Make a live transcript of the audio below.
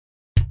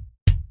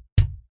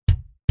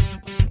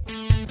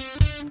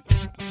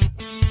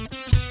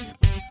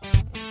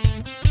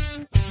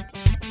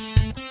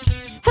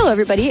Hello,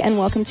 everybody, and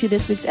welcome to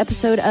this week's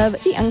episode of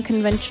The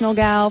Unconventional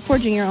Gal,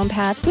 Forging Your Own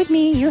Path, with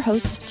me, your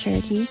host,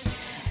 Cherokee.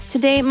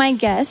 Today, my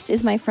guest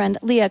is my friend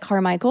Leah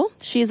Carmichael.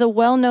 She is a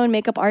well-known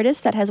makeup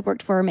artist that has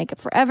worked for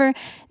Makeup Forever,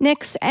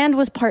 NYX, and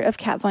was part of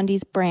Kat Von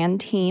D's brand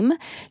team.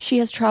 She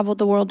has traveled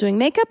the world doing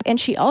makeup, and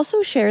she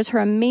also shares her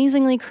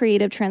amazingly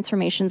creative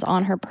transformations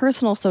on her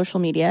personal social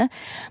media.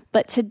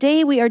 But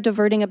today, we are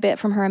diverting a bit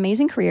from her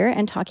amazing career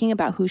and talking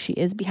about who she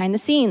is behind the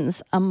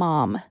scenes, a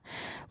mom.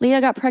 Leah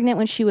got pregnant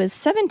when she was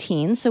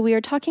 17, so we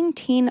are talking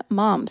teen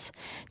moms.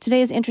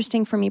 Today is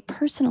interesting for me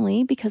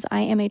personally because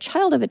I am a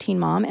child of a teen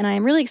mom, and I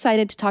am really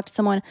excited to talk to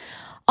someone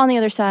on the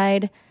other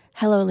side.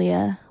 Hello,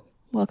 Leah.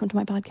 Welcome to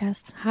my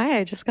podcast. Hi,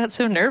 I just got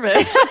so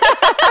nervous.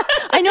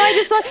 I know, I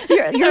just saw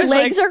your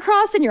legs are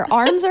crossed and your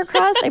arms are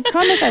crossed. I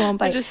promise I won't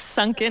bite. I just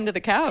sunk into the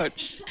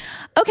couch.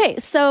 Okay,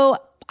 so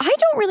I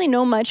don't really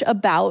know much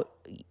about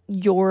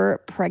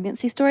your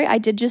pregnancy story. I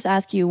did just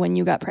ask you when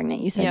you got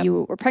pregnant. You said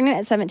you were pregnant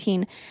at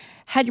 17.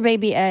 Had your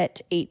baby at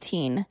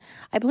 18.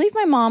 I believe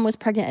my mom was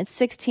pregnant at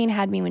 16,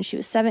 had me when she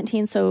was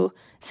 17. So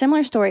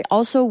similar story.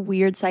 Also,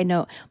 weird side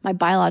note, my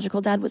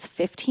biological dad was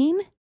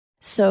 15.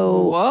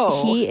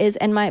 So he is,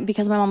 and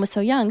because my mom was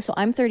so young, so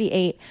I'm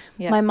 38.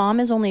 Yeah. My mom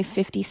is only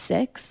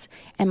 56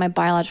 and my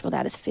biological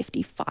dad is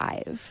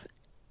 55.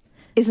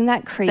 Isn't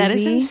that crazy? That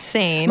is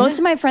insane. Most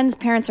of my friends'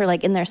 parents are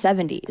like in their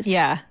 70s.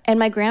 Yeah. And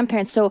my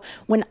grandparents. So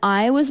when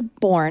I was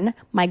born,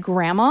 my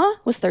grandma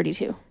was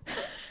 32.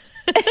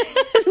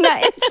 Isn't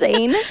that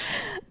insane?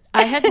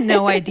 I had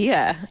no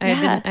idea. I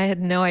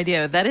had no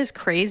idea. That is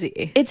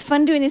crazy. It's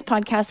fun doing these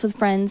podcasts with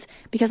friends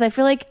because I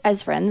feel like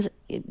as friends,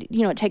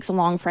 it takes a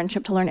long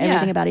friendship to learn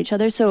everything about each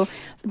other. So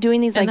doing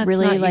these and like that's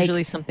really not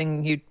usually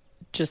something you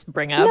just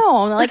bring up. No,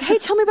 I'm like, hey,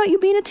 tell me about you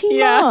being a teen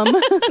mom.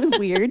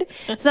 Weird.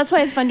 So that's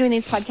why it's fun doing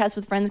these podcasts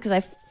with friends because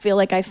I feel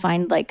like I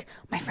find like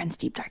my friends'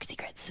 deep dark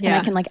secrets and I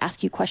can like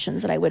ask you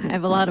questions that I wouldn't. I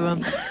have a lot of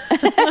them.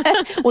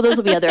 Well, those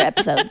will be other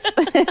episodes.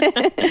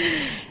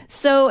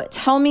 So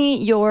tell me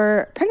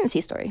your pregnancy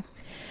story.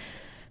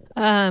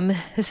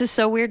 This is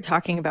so weird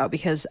talking about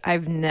because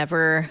I've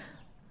never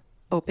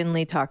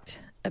openly talked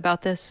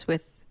about this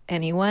with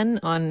anyone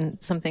on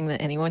something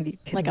that anyone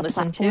can like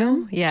listen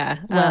to. Yeah.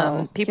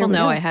 Well, people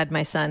know I had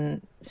my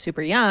son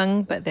super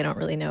young, but they don't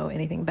really know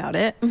anything about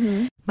it.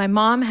 Mm-hmm. My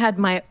mom had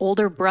my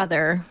older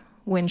brother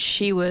when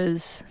she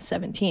was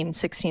 16,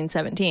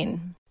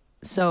 17.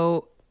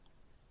 So,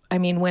 I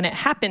mean, when it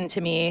happened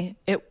to me,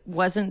 it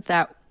wasn't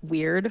that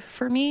weird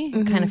for me.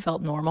 It kind of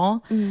felt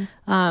normal.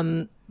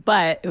 Mm-hmm.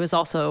 But it was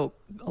also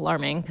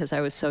alarming because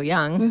I was so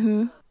young.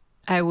 Mm-hmm.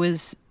 I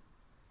was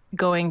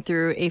going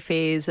through a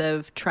phase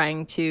of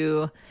trying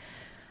to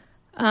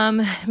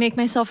make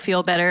myself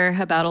feel better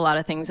about a lot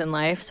of things in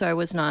life. So I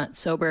was not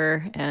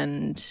sober,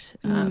 and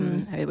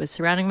I was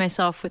surrounding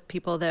myself with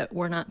people that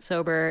were not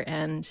sober,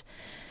 and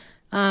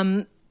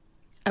I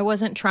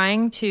wasn't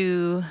trying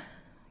to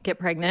get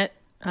pregnant.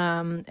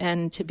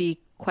 And to be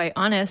quite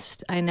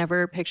honest, I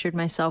never pictured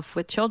myself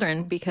with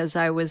children because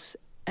I was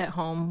at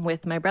home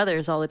with my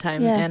brothers all the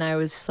time. Yeah. And I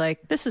was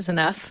like, this is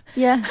enough.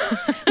 Yeah.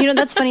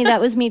 That's funny. That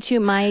was me too.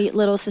 My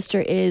little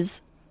sister is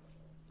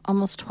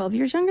almost 12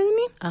 years younger than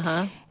me.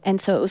 Uh-huh.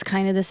 And so it was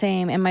kind of the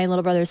same. And my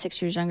little brother is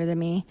 6 years younger than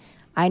me.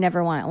 I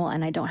never wanted,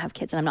 and I don't have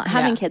kids and I'm not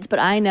having kids, but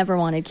I never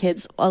wanted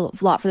kids a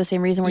lot for the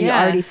same reason where you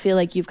already feel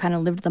like you've kind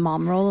of lived the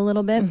mom role a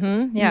little bit.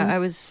 Mm-hmm. Yeah. I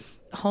was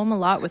home a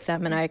lot with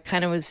them and I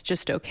kind of was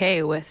just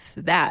okay with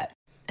that.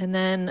 And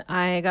then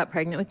I got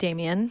pregnant with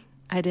Damien.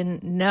 I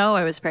didn't know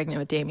I was pregnant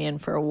with Damien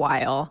for a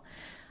while.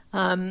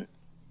 And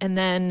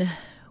then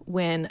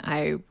when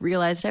I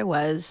realized it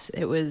was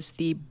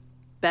the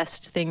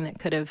best thing that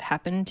could have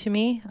happened to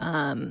me.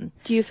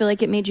 Do you feel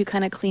like it made you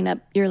kind of clean up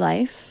your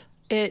life?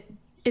 It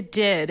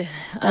did.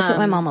 That's what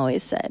my mom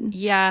always said.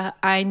 Yeah,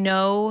 I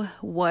know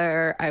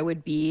where I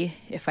would be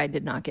if I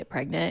did not get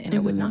pregnant and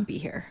it would not be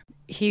here.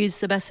 He's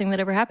the best thing that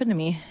ever happened to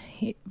me.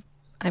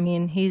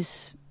 And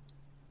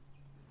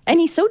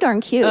he's so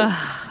darn cute.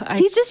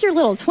 He's just your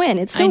little twin.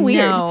 It's so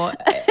weird. No,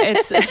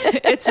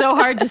 it's so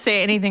hard to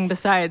say anything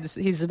besides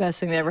he's the best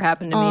thing that ever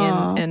happened to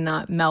me and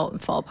not melt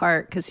and fall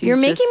apart because you're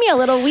making me a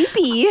little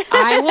weepy.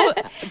 I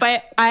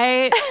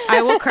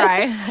will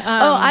cry.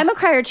 I'm a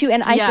crier too,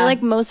 and I feel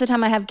like most of the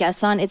time I have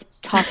guests on, it's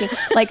talking.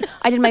 Like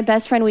I did my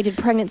best friend, we did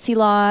pregnancy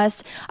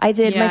loss. I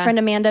did my friend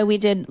Amanda, we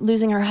did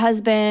losing her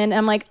husband. And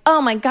I'm like, oh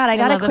my God, I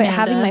gotta quit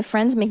having my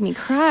friends make me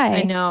cry.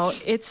 I know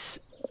it's.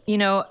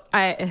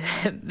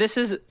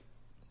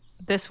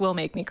 This will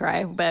make me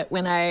cry, but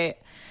when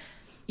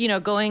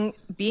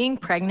being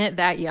pregnant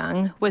that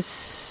young was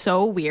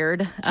so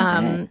weird.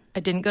 I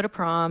didn't go to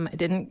prom. I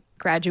didn't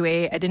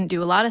graduate. I didn't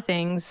do a lot of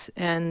things.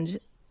 And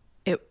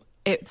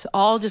it's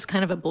all just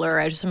kind of a blur.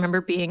 I just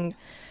remember being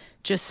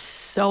just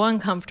so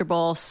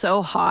uncomfortable,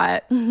 so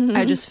hot. Mm-hmm.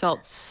 I just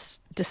felt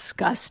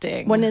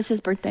disgusting. When is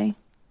his birthday?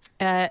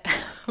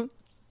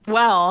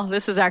 Well,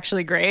 this is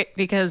actually great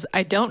because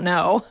I don't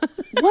know.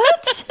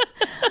 What?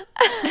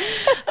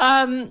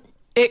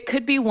 It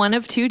could be one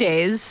of 2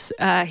 days.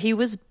 He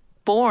was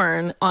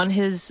born on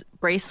his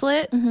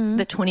bracelet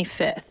the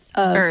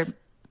 25th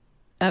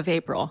of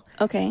April.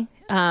 Okay.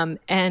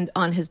 And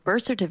on his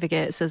birth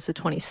certificate, it says the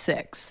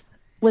 26th.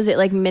 Was it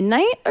like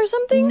midnight or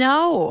something?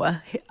 No.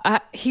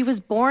 He was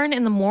born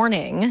in the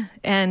morning,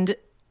 and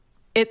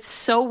it's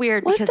so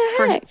weird because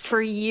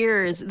for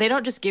years, they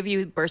don't just give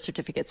you birth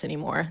certificates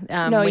anymore.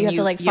 No, you have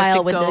to like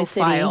file with the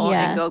city.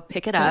 And go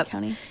pick it up.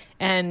 County.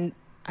 And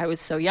I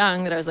was so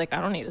young that I was like, I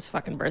don't need this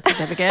fucking birth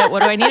certificate.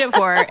 What do I need it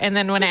for? And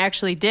then when I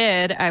actually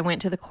did, I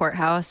went to the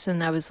courthouse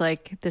and I was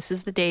like, this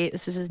is the date.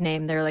 This is his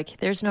name. They're like,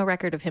 there's no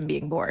record of him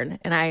being born.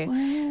 And I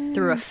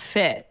threw a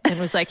fit and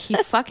was like, he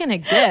fucking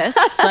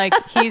exists. Like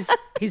he's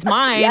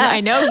mine. Yeah.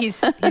 I know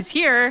he's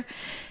here.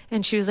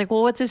 And she was like,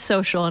 well, what's his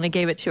social? And I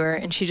gave it to her.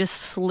 And she just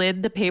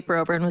slid the paper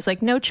over and was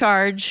like, no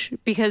charge.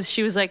 Because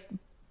she was like,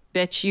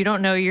 bitch, you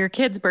don't know your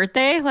kid's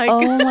birthday? Like,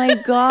 oh my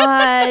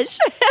gosh.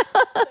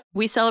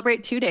 We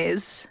celebrate 2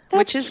 days,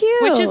 That's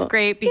which is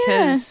great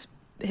because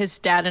his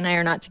dad and I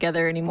are not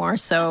together anymore.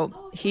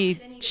 So he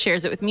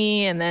shares it with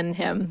me and then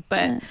him.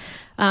 But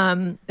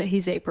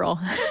he's April.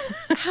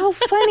 How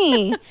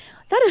funny.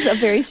 That is a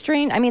very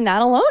strange. I mean,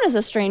 that alone is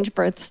a strange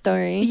birth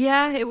story.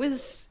 Yeah, it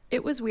was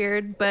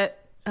weird.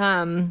 But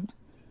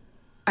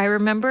I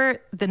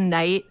remember the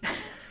night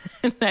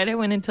I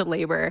went into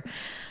labor.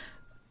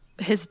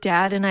 His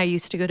dad and I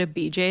used to go to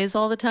BJ's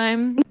all the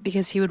time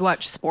because he would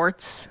watch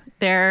sports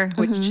there,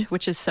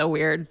 which is so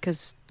weird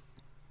because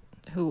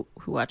who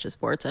watches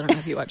sports? I don't know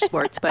if you watch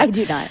sports, but I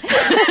do not.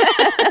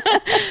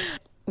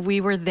 We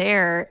were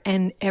there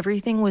and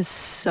everything was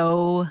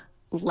so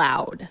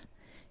loud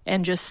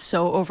and just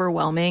so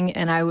overwhelming.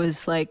 And I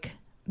was like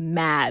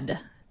mad,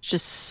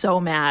 just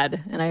so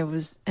mad. And I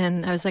was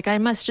like, I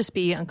must just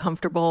be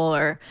uncomfortable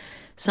or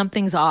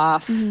something's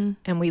off.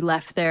 And we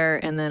left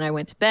there and then I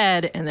went to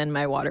bed and then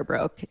my water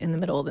broke in the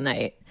middle of the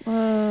night.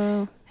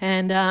 Whoa.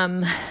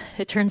 And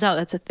it turns out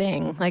that's a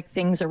thing. Like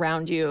things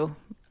around you,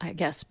 I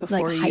guess,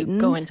 before like you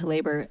go into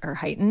labor are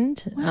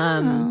heightened.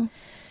 Wow.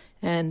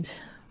 And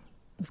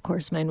of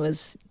course mine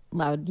was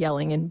loud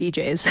yelling in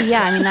BJ's.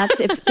 Yeah, I mean, that's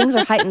if things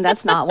are heightened,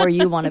 that's not where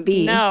you want to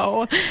be.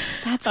 No.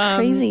 That's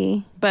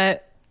crazy.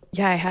 But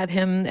yeah, I had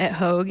him at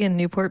Hogue in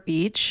Newport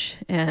Beach,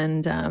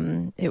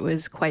 and it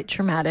was quite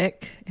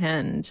traumatic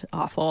and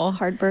awful.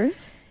 Hard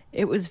birth?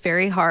 It was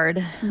very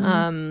hard.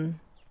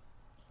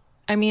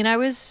 I mean, I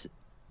was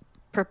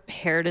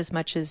prepared as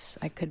much as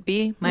I could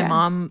be. My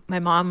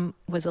mom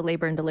was a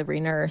labor and delivery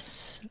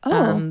nurse.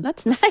 Oh,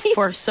 that's nice.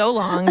 For so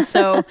long.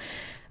 So,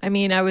 I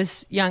mean, I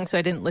was young, so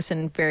I didn't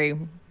listen very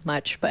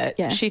much, but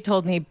she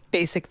told me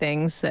basic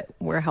things that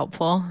were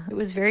helpful. It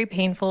was very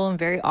painful and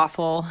very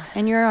awful.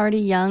 And you're already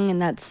young,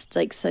 and that's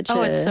like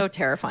it's so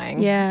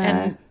terrifying.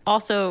 Yeah. And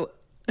also,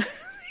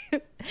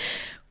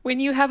 when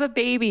you have a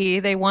baby,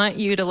 they want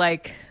you to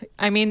like,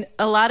 I mean,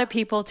 a lot of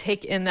people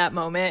take in that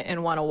moment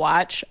and want to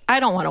watch. I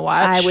don't want to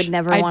watch. I would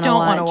never want to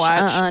watch. I don't want to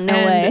watch.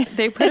 No way.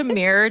 They put a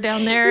mirror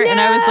down there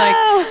and I was like,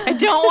 I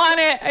don't want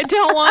it. I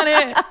don't want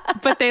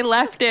it. But they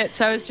left it.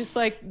 So I was just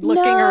like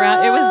looking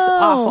around. It was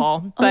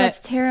awful. But that's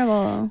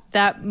terrible.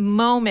 That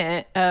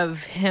moment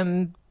of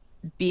him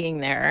being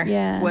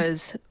there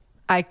was,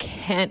 I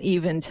can't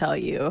even tell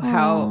you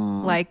how,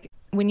 like,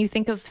 when you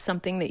think of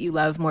something that you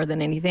love more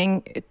than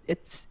anything,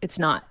 it's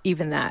not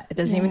even that. It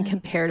doesn't even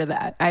compare to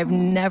that. I've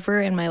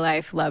never in my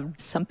life loved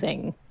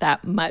something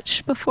that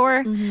much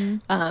before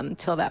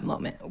till that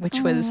moment, which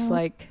was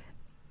like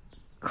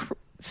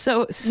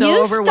so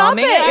you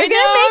overwhelming. Stop it. You're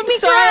gonna make me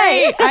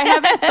cry. I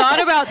haven't thought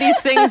about these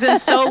things in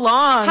so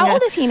long. How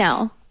old is he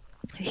now?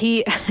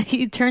 He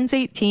turns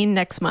 18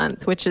 next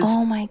month, which is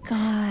oh my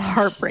god,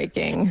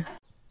 heartbreaking.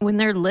 When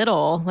they're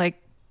little,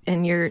 like,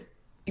 and you're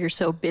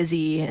so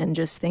busy and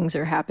just things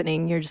are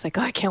happening, you're just like,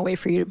 oh, I can't wait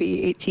for you to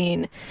be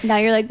 18. Now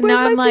you're like,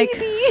 now I'm like,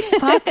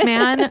 fuck,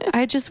 man,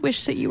 I just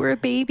wish that you were a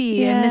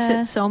baby. I miss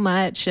it so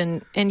much.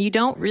 And you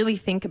don't really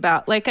think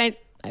about, like,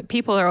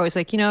 people are always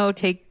like,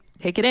 take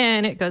it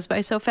in, it goes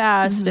by so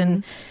fast.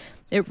 And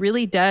it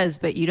really does,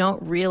 but you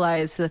don't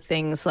realize the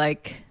things,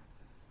 like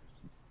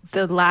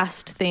the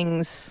last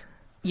things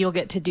you'll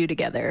get to do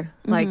together.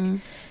 Like,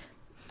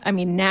 I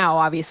mean, now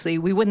obviously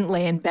we wouldn't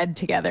lay in bed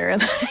together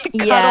and like,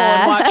 cuddle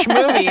and watch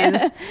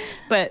movies,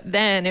 but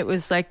then it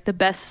was like the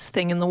best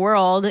thing in the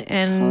world,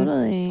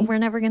 and we're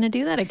never gonna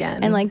do that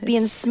again. And like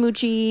being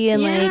smoochy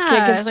and like it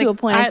gets to a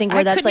point I think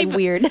where that's like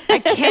weird. I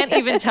can't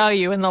even tell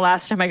you when the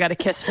last time I got a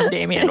kiss from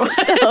Damien was.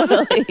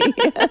 Totally.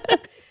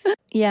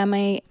 Yeah,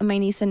 my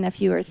niece and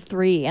nephew are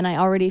 3, and I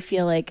already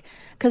feel like,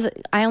 because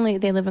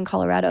they live in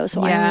Colorado,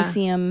 so I only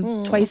see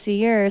him twice a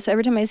year. So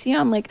every time I see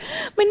him, I'm like,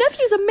 my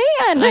nephew's a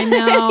man. I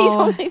know. He's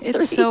only 3.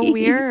 It's so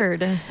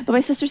weird. But my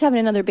sister's having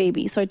another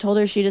baby, so I told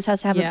her she just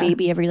has to have a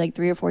baby every like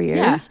 3 or 4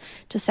 years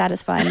to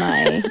satisfy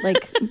my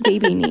like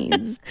baby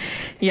needs.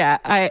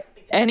 Yeah,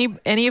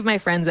 any of my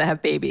friends that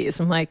have babies,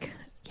 I'm like,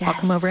 I'll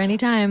come over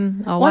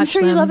anytime. I'll I'm watch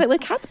sure them. you love it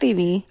with Kat's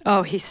baby.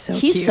 Oh, he's so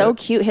cute. He's so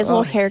cute. His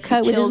little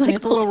haircut with his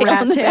like little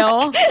rat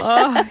tail.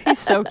 Oh, he's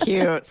so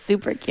cute.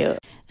 Super cute.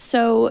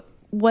 So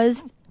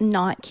was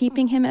not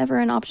keeping him ever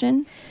an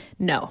option?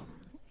 No.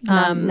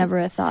 Never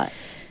a thought.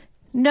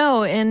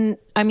 No, and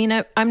I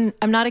mean, I'm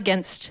not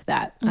against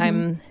that.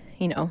 I'm,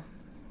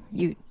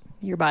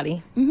 your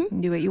body,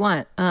 do what you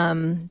want.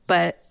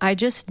 But I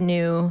just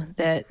knew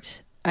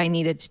that I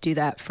needed to do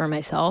that for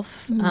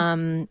myself,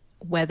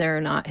 whether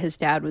or not his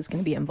dad was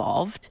going to be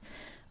involved.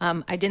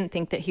 I didn't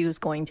think that he was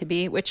going to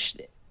be, which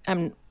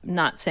I'm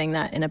not saying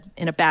that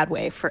in a bad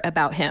way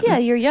about him. Yeah,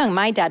 you're young.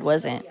 My dad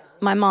wasn't.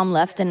 My mom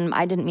left and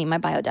I didn't meet my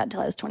bio dad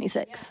till I was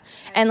 26.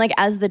 And like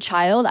as the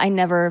child, I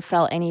never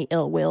felt any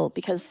ill will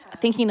because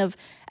thinking of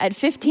at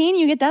 15,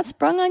 you get that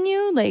sprung on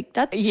you. Like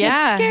that's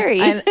scary.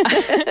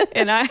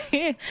 And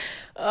I,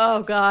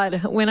 oh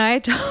God, when I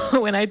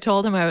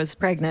told him I was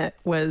pregnant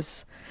my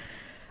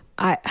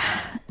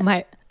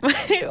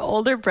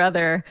older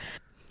brother,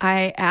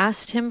 I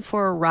asked him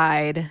for a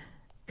ride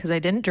because I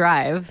didn't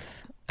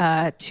drive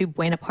to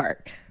Buena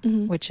Park,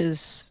 which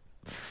is,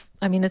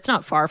 I mean, it's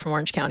not far from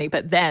Orange County,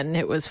 but then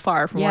it was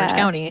far from Orange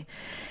County.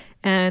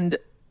 And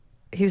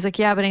he was like,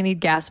 yeah, but I need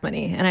gas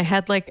money. And I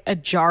had like a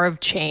jar of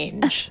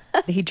change.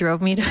 He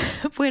drove me to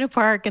Buena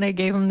Park and I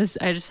gave him this.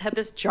 I just had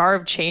this jar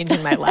of change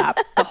in my lap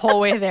the whole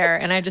way there.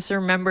 And I just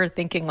remember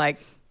thinking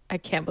like, I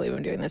can't believe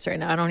I'm doing this right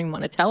now. I don't even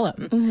want to tell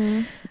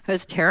him. I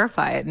was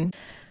terrified. And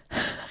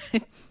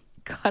I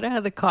got out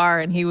of the car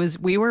and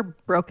we were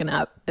broken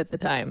up at the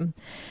time.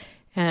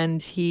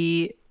 And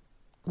he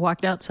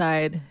walked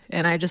outside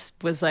and I just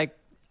was like,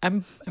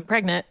 I'm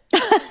pregnant.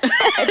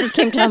 It just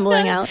came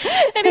tumbling out.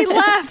 And he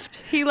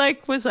left. He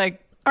was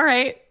like, all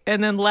right.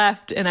 And then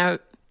left.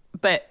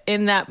 But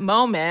in that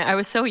moment, I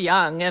was so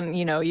young and,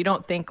 you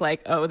don't think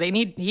like, oh,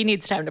 he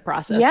needs time to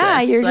process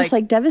this. You're just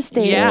like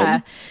devastated. Yeah.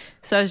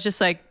 So I was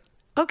just like,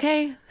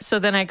 okay. So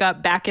then I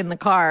got back in the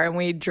car and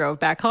we drove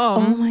back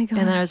home. Oh my God.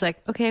 And then I was like,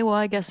 okay, well,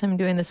 I guess I'm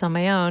doing this on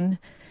my own.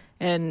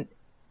 And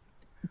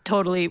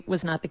totally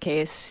was not the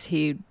case.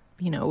 He,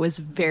 was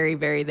very,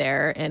 very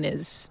there and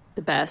is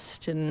the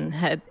best and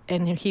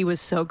he was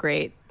so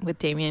great with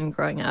Damien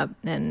growing up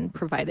and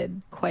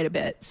provided quite a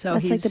bit. So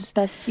that's like the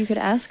best you could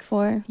ask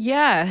for.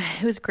 Yeah,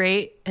 it was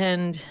great.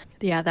 And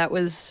yeah, that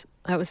was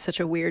such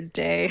a weird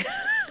day.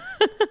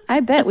 I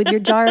bet, with your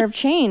jar of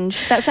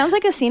change. That sounds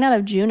like a scene out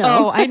of Juno.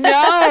 Oh, I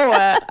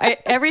know.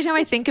 Every time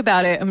I think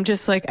about it, I'm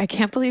just like, I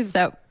can't believe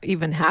that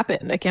even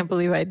happened. I can't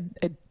believe I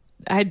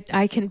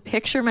can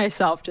picture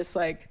myself just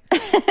like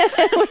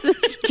with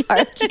this jar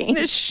of change. In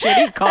this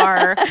shitty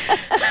car.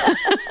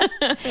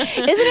 Isn't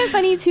it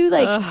funny too?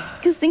 Like,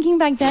 because thinking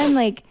back then,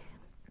 like,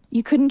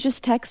 you couldn't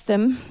just text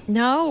him.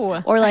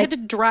 No. Or like I had to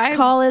drive.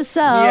 Call his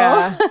cell.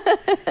 Yeah.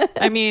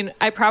 I mean,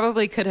 I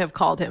probably could have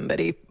called him, but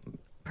he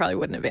probably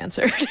wouldn't have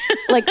answered.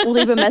 Like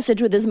leave a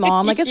message with his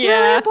mom. Like, it's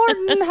really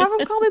important. Have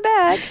him call me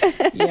back.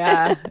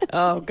 Yeah.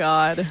 Oh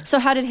God. So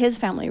how did his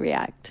family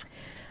react?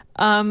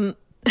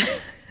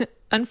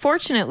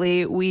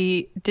 Unfortunately,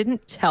 we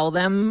didn't tell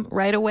them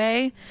right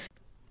away.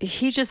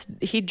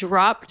 He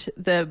dropped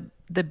the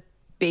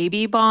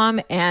baby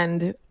bomb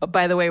and, oh,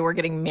 by the way, we're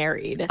getting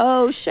married.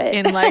 Oh shit.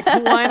 In like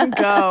one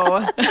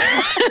go.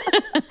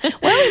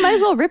 Well, we might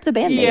as well rip the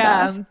Band-Aid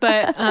off. Yeah,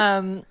 but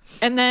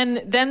and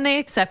then they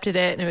accepted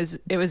it and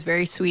it was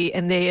very sweet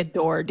and they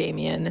adore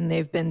Damien and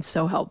they've been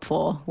so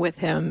helpful with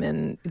him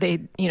and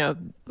they,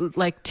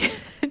 like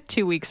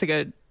 2 weeks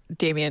ago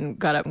Damien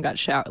got up and got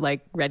showered,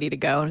 like ready to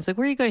go, and was like,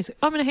 "Where are you going?" He's like,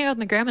 "Oh, I'm gonna hang out with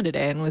my grandma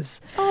today." And was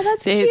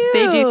that's cute.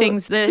 They do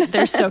things that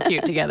they're so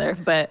cute together.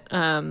 But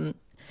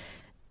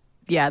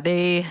yeah,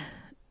 they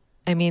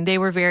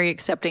were very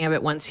accepting of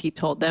it once he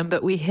told them.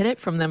 But we hid it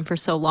from them for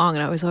so long,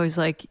 and I was always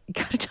like, "You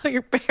gotta tell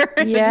your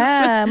parents."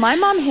 Yeah, my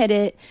mom hid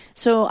it,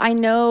 so I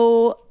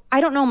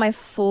don't know my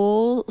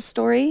full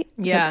story.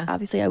 Yeah,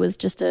 obviously I was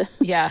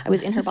I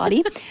was in her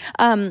body.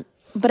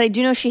 But I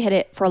do know she hid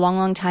it for a long,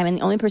 long time. And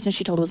the only person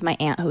she told was my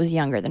aunt, who was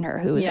younger than her,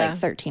 who was like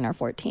 13 or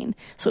 14.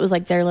 So it was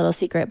like their little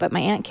secret. But my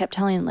aunt kept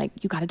telling, like,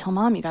 you got to tell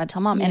mom, you got to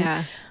tell mom.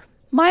 And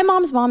my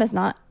mom's mom is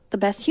not the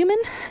best human.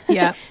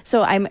 Yeah.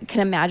 So I can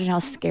imagine how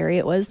scary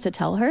it was to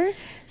tell her.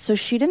 So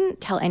she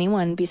didn't tell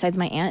anyone besides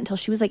my aunt until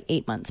she was like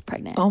 8 months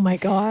pregnant. Oh my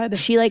God.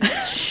 She like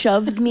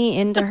shoved me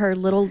into her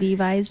little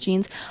Levi's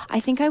jeans. I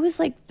think I was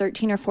like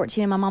 13 or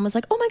 14 and my mom was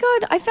like, "Oh my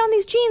God, I found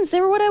these jeans.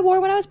 They were what I wore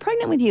when I was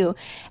pregnant with you."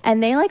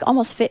 And they like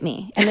almost fit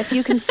me. And if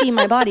you can see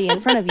my body in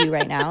front of you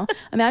right now,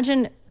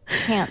 imagine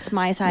pants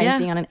my size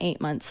being on an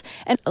 8 months.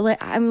 And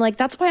I'm like,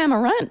 that's why I'm a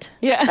runt.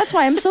 Yeah. That's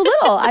why I'm so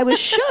little. I was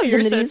shoved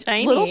into these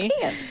tiny little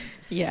pants.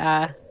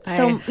 Yeah.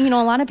 So,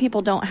 a lot of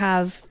people don't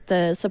have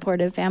the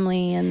supportive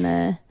family and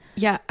the...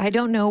 Yeah, I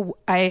don't know.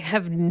 I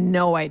have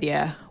no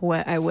idea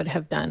what I would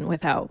have done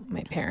without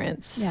my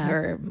parents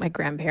or my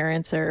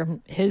grandparents or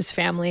his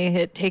family.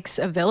 It takes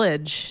a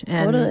village.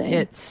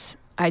 And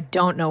I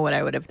don't know what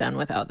I would have done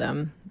without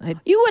them.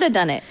 You would have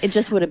done it. It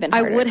just would have been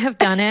harder. I would have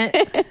done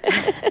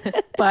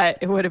it, but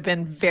it would have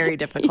been very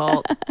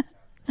difficult.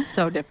 Yeah.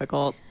 So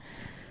difficult.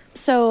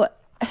 So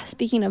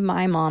speaking of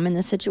my mom in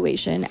this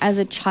situation, as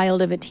a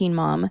child of a teen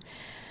mom,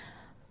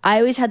 I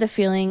always had the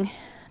feeling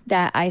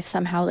that I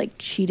somehow like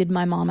cheated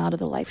my mom out of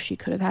the life she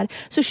could have had.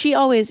 So she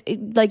always,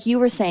 like you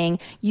were saying,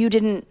 you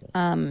didn't,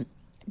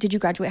 did you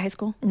graduate high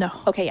school? No.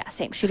 Okay, yeah,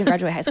 same. She didn't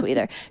graduate high school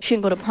either. She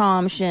didn't go to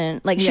prom. She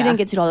didn't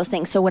get to do all those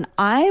things. So when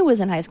I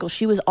was in high school,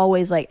 she was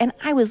always like, and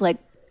I was like,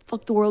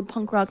 fuck the world,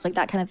 punk rock, like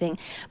that kind of thing.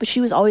 But she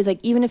was always like,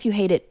 even if you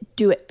hate it,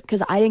 do it,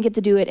 because I didn't get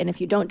to do it, and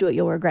if you don't do it,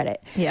 you'll regret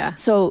it. Yeah.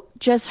 So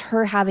just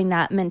her having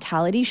that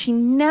mentality, she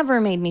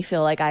never made me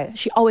feel like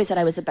she always said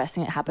I was the best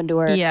thing that happened to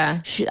her.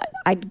 Yeah.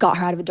 I got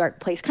her out of a dark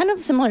place, kind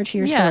of similar to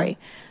your story.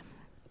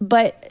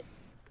 But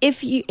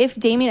if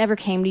Damien ever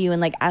came to you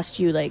and like asked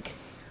you like,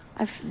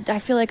 I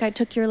feel like I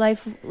took your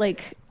life,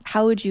 like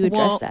how would you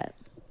address that?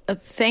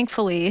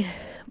 Thankfully,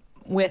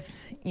 with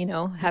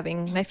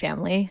having my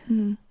family,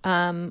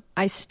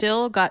 I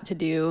still got to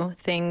do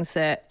things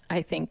that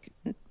I think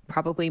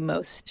probably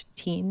most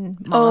teen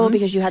moms. Oh,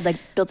 because you had like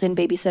built-in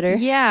babysitter.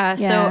 Yeah.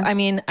 So I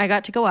mean, I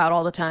got to go out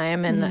all the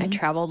time, and I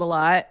traveled a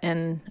lot.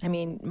 And I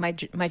mean,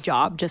 my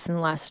job just in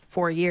the last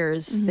 4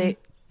 years,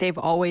 they've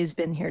always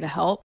been here to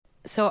help.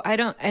 So I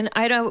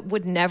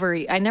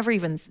never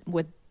even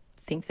would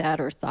think that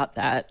or thought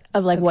that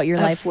of like what your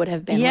life would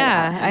have been.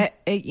 Yeah.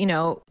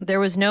 There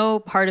was no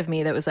part of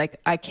me that was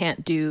like, I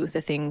can't do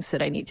the things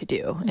that I need to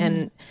do.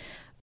 And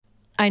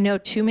I know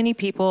too many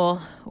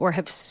people, or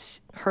have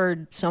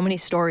heard so many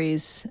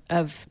stories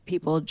of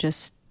people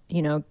just,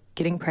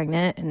 getting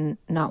pregnant and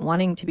not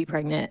wanting to be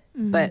pregnant,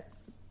 but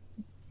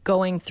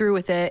going through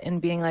with it and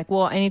being like,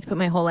 well, I need to put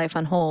my whole life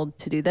on hold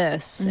to do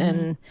this.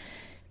 And,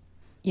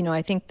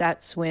 I think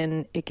that's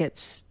when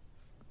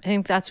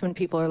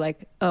people are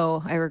like,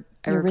 oh, I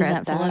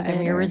regret that. I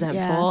mean, you're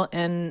resentful. Yeah.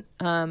 And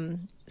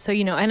so,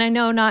 and I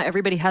know not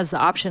everybody has the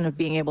option of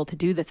being able to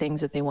do the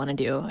things that they want to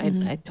do.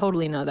 I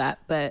totally know that.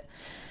 But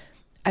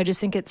I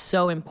just think it's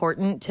so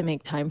important to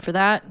make time for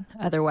that.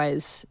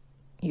 Otherwise,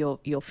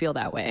 you'll feel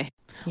that way.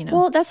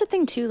 Well, that's the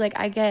thing too. Like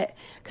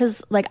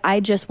because like I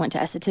just went to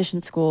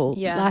esthetician school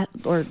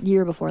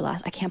year before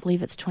last. I can't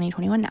believe it's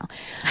 2021 now.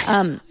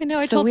 I know.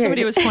 I told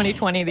somebody it was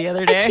 2020 the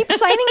other day. I keep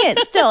signing it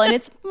still, and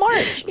it's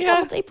March.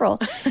 Yeah, it's April.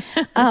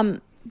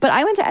 But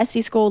I went to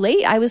SD school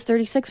late. I was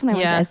 36 when I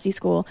went to SD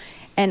school,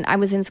 and I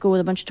was in school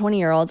with a bunch of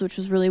 20-year-olds, which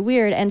was really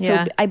weird. And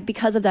so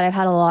because of that, I've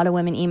had a lot of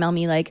women email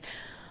me like,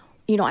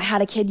 I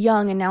had a kid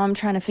young, and now I'm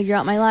trying to figure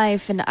out my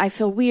life, and I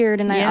feel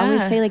weird. And I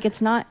always say like,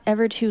 it's not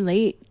ever too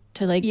late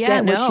to like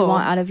get what you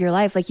want out of your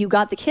life. Like you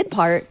got the kid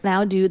part,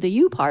 now do the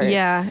you part.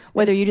 Yeah.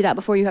 Whether you do that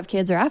before you have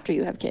kids or after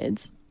you have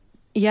kids.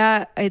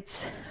 Yeah,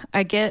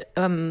 I get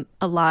a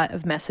lot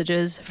of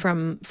messages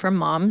from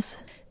moms,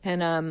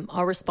 and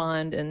I'll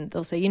respond, and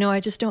they'll say, I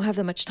just don't have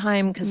that much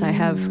time because I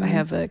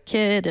have a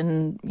kid,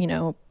 and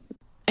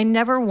I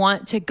never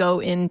want to go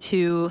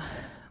into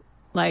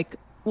like,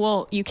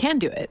 well, you can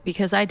do it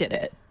because I did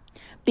it.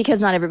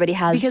 Because not everybody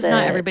has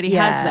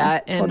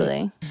that. And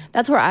totally.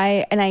 That's where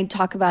I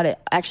talk about it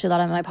actually a lot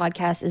on my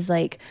podcast, is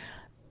like,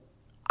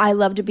 I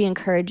love to be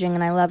encouraging,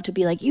 and I love to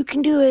be like, you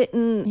can do it.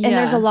 And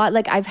there's a lot,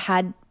 like I've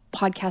had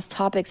podcast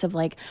topics of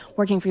like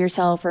working for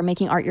yourself or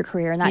making art your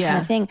career and that kind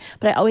of thing.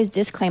 But I always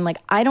disclaim, like,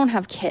 I don't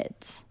have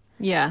kids.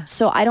 Yeah.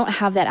 So I don't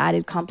have that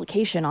added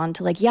complication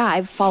onto like,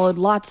 I've followed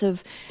lots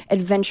of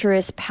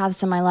adventurous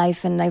paths in my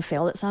life, and I've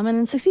failed at some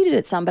and succeeded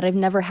at some, but I've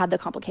never had the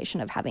complication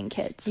of having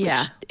kids. Yeah.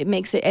 Which it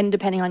makes it, and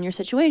depending on your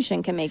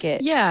situation, can make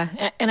it.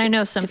 Yeah. And I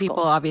know some people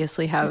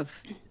obviously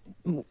have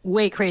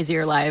way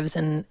crazier lives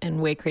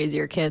and way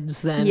crazier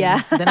kids than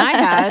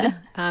I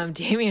had.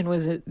 Damien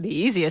was the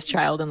easiest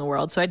child in the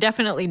world. So I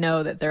definitely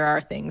know that there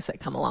are things that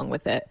come along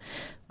with it,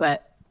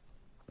 but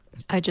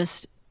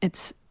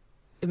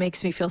it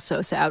makes me feel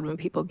so sad when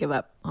people give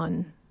up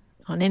on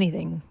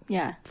anything.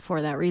 Yeah.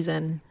 For that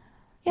reason.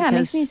 Yeah, it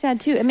makes me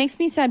sad too. It makes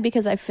me sad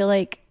because I feel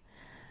like,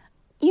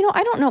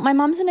 I don't know. My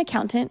mom's an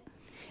accountant,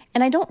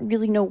 and I don't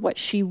really know what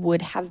she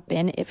would have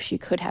been if she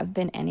could have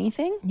been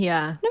anything.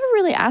 Yeah. Never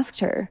really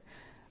asked her.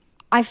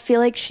 I feel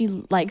like she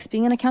likes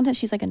being an accountant.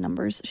 She's like a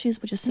numbers. She's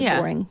just a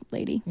boring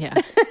lady. Yeah.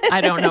 I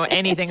don't know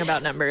anything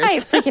about numbers. I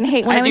freaking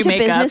hate when I went to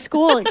business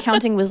school,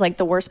 accounting was like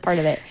the worst part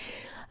of it.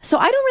 So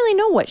I don't really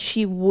know what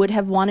she would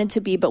have wanted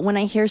to be, but when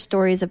I hear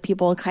stories of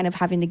people kind of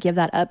having to give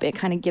that up, it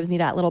kind of gives me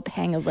that little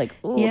pang of like,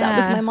 oh, that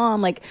was my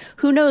mom. Like,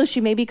 who knows?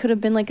 She maybe could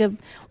have been like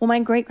my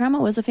great grandma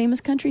was a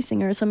famous country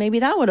singer, so maybe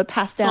that would have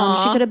passed down.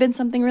 Aww. She could have been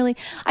something really.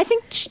 I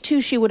think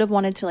too, she would have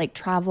wanted to like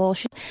travel.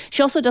 She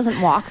also doesn't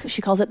walk.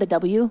 She calls it the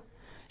W.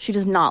 She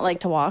does not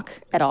like to walk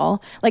at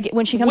all. Like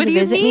when she comes to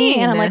visit me,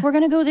 and I'm like, we're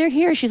gonna go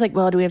here. She's like,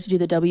 well, do we have to do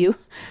the W?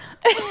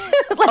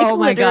 Like, oh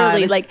my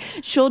literally, God. Like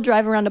she'll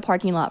drive around a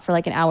parking lot for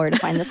like an hour to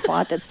find the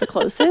spot that's the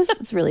closest.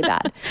 It's really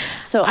bad.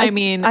 So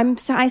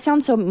I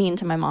sound so mean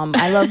to my mom.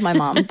 I love my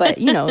mom, but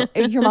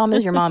your mom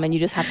is your mom, and you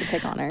just have to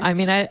pick on her. I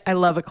mean, I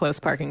love a close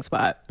parking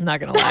spot. I'm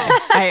not gonna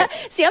lie.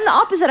 See, I'm the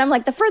opposite. I'm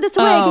like the furthest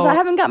away because I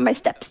haven't gotten my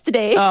steps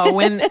today.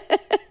 When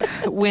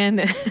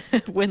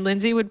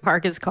Lindsay would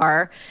park his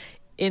car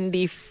in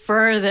the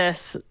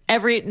furthest,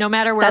 no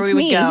matter where That's we would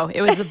me. go.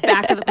 It was the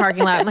back of the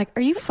parking lot. I'm like,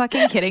 are you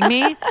fucking kidding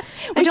me?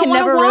 We can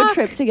never road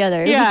trip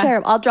together. It'd be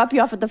terrible. I'll drop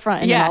you off at the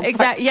front. Yeah,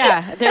 exactly.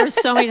 Yeah. There were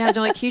so many times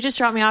I'm like, can you just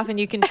drop me off and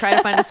you can try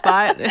to find a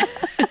spot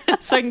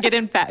so I can get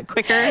in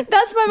quicker?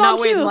 That's my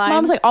mom too.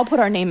 Mom's like, I'll put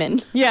our name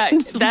in. Yeah.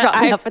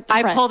 Drop me off at the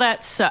front. I pull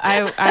that.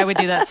 I would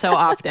do that so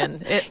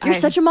often. You're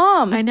such a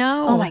mom. I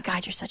know. Oh my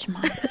God, you're such a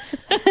mom.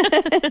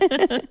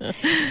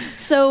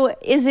 So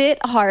is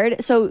it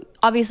hard? So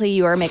obviously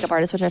you are a makeup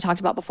artist, which I talked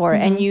about before.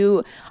 And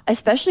you,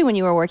 especially when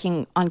you were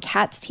working on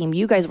Kat's team,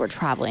 you guys were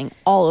traveling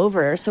all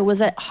over. So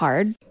was it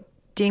hard?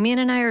 Damien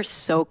and I are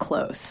so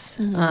close.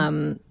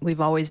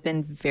 We've always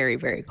been very,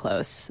 very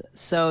close.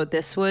 So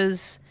this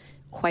was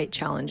quite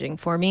challenging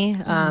for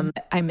me.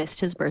 I missed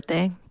his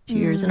birthday 2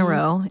 years in a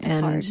row.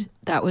 And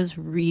that was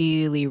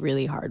really,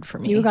 really hard for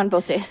me. You were gone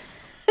both days.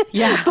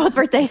 Yeah. Both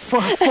birthdays.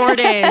 4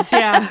 days.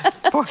 Yeah.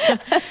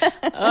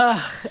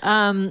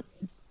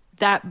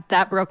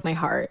 That broke my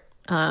heart.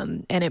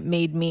 And it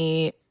made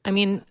me, I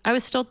mean, I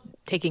was still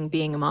taking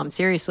being a mom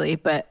seriously,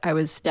 but I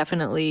was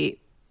definitely,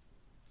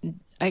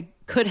 I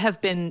could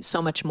have been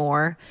so much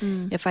more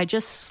if I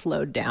just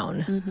slowed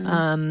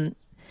down.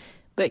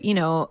 But, you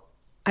know,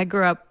 I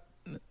grew up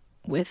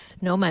with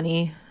no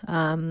money.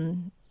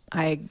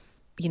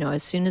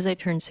 As soon as I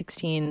turned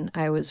 16,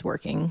 I was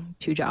working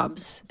 2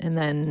 jobs, and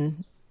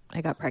then I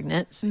got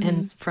pregnant.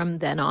 And from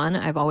then on,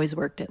 I've always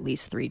worked at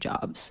least 3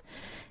 jobs.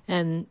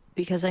 And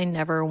because I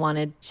never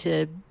wanted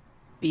to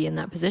be in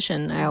that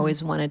position, I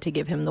always wanted to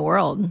give him the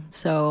world.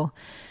 So,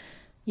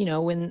 you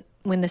know,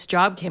 when this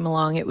job came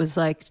along, it was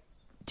like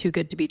too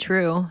good to be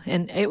true.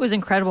 And it was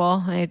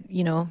incredible.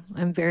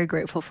 I'm very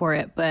grateful for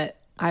it, but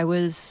I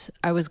was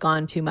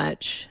gone too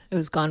much. It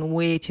was gone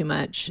way too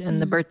much. And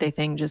the birthday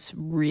thing just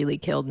really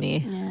killed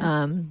me.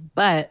 Yeah.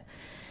 But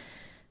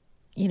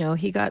you know,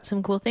 he got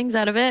some cool things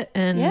out of it.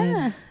 And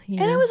and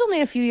it was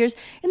only a few years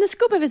in the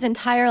scope of his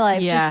entire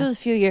life. Just those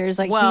few years,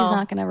 he's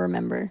not going to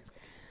remember.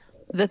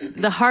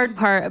 The hard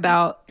part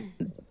about,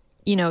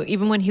 you know,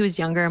 even when he was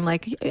younger, I'm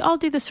like, I'll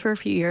do this for a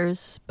few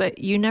years, but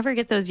you never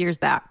get those years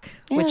back,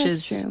 which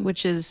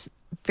is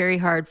very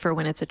hard for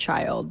when it's a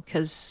child.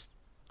 Because,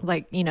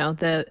 like, you know,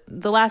 the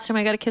last time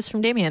I got a kiss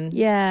from Damien,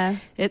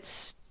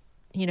 it's,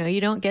 you know, you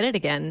don't get it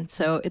again.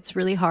 So it's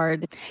really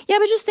hard. Yeah,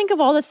 but just think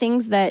of all the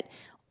things that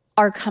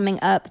are coming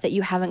up that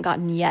you haven't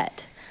gotten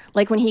yet.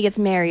 Like when he gets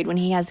married, when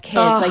he has kids,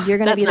 like you're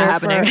going to be there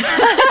happening.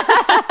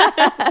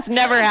 It's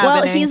never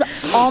happening. Well, he's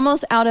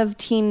almost out of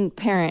teen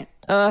parent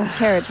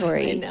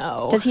territory. I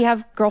know. Does he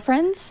have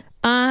girlfriends?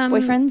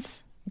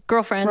 Boyfriends?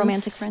 Girlfriends.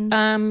 Romantic friends?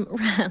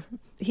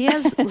 He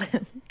has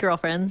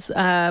girlfriends.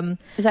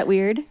 Is that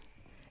weird?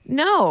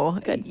 No.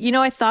 Good. You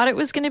know, I thought it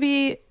was going to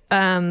be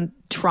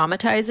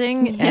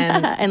traumatizing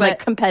and like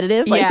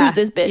competitive. Like, who's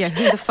this bitch? Yeah,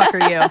 who the fuck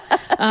are you?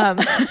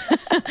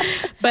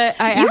 But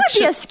you would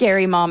be a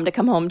scary mom to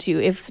come home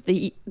to if for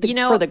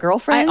the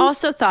girlfriends. I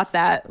also thought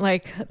that,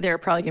 like, they're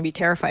probably gonna be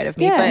terrified of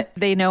me, but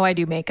they know I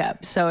do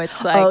makeup, so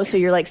it's like, oh, so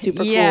you're like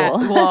super cool.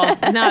 Well,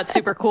 not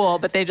super cool,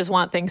 but they just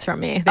want things from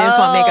me. They just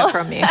want makeup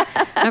from me.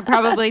 I'm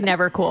probably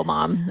never cool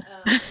mom.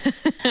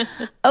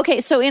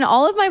 Okay, so in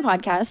all of my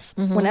podcasts,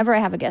 whenever I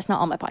have a guest, not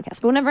all my podcasts,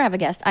 but whenever I have a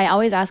guest, I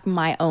always ask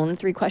my own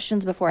 3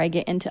 questions before I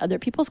get into other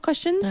people's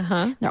questions.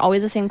 They're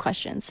always the same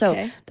questions.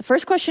 So the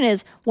first question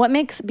is,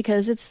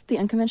 because it's the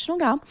unconventional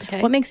gal,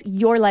 what makes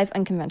your life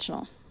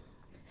unconventional?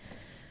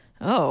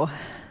 Oh,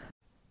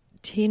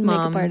 teen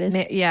mom. Makeup artist.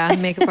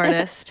 Makeup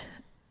artist.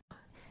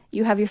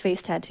 You have your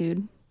face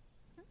tattooed.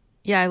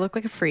 Yeah, I look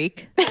like a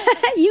freak.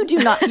 You do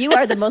not. You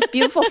are the most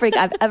beautiful freak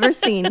I've ever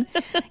seen.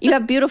 You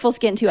have beautiful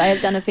skin too. I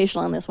have done a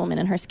facial on this woman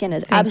and her skin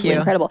is absolutely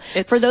incredible.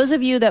 For those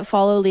of you that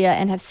follow Leah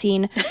and have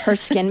seen her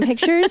skin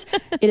pictures,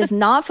 it is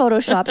not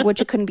photoshopped,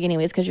 which it couldn't be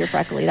anyways because you're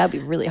freckly. That would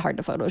be really hard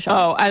to Photoshop.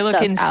 Oh, I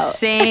look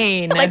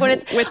insane. Like when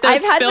it's, with those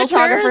I've had filters?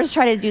 Photographers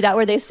try to do that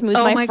where they smooth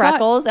my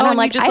freckles. And I'm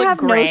like, I have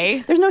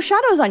gray. There's no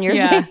shadows on your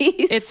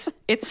face.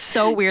 It's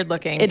so weird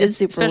looking. It is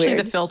super especially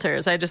weird. The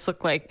filters. I just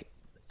look like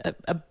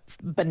a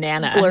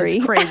banana. Blurry.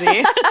 It's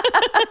crazy.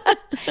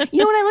 You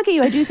know, when I look at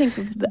you, I do think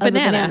of a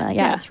banana.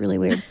 Yeah, it's really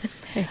weird.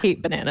 I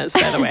hate bananas,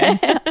 by the way.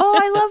 Oh,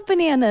 I love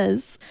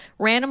bananas.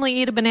 Randomly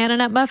eat a banana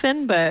nut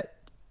muffin, but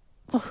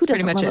who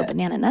doesn't love a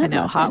banana nut muffin? I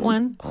know, hot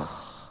one.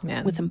 Oh,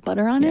 man. With some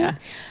butter on it.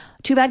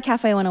 Too bad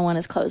Cafe 101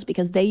 is closed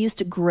because they used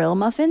to grill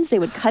muffins. They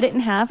would cut it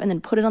in half and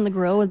then put it on the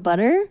grill with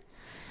butter.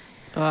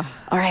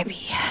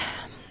 R.I.P.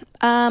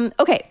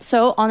 Okay,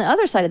 so on the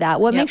other side of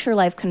that, what makes your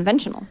life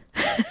conventional?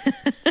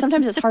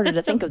 Sometimes it's harder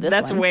to think of this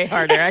That's one. way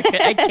harder. I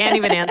can't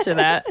even answer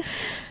that.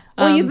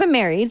 Well, you've been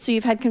married, so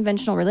you've had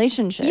conventional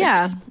relationships.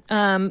 Yeah.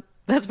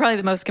 That's probably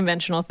the most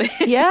conventional thing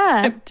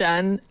I've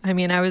done. I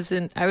mean, I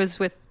was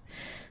with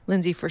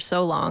Lindsay for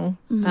so long.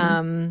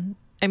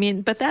 I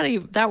mean, but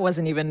that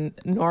wasn't even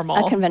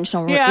normal. A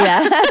conventional, But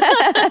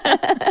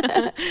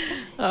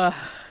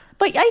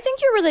I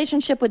think your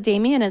relationship with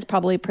Damien is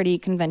probably pretty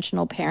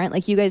conventional parent.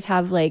 Like, you guys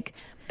have, like,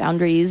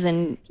 boundaries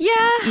and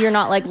you're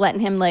not, like, letting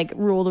him, like,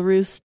 rule the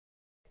roost.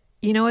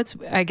 You know,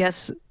 I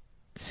guess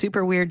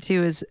super weird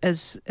too is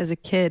as a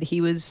kid,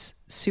 he was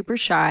super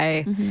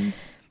shy,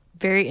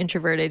 very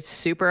introverted,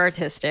 super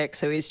artistic.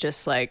 So he's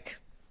just like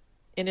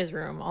in his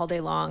room all day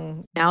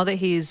long. Now that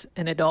he's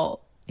an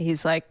adult,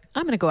 he's like,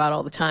 I'm going to go out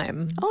all the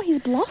time. Oh, he's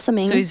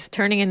blossoming. So he's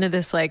turning into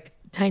this like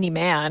tiny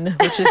man,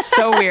 which is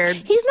so weird.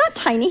 He's not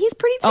tiny. He's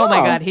pretty tall. Oh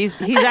my God. He's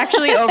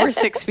actually over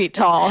 6 feet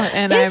tall.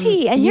 And Is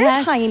he? And you're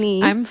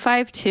tiny. I'm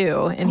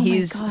 5'2",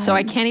 and so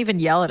I can't even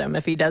yell at him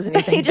if he does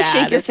anything You just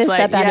bad. shake your fist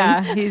like, up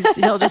at him.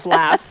 He'll just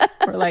laugh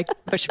or like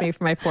push me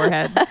for my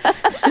forehead.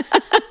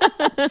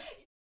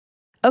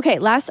 Okay,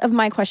 last of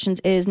my questions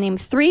is name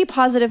 3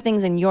 positive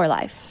things in your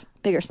life,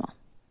 big or small.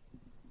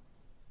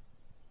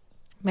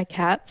 My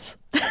cats.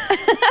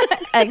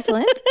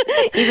 Excellent.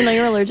 Even though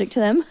you're allergic to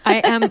them.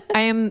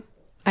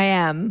 I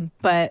am,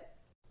 but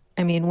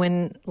I mean,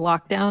 when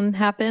lockdown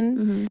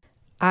happened,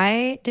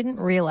 I didn't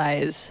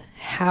realize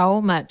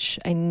how much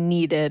I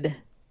needed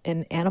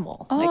an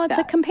animal. Oh, like it's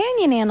that. a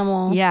companion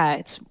animal.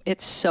 Yeah,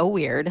 it's so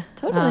weird.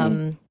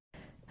 Totally.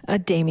 A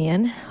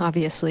Damien,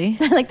 obviously.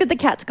 I like that the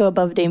cats go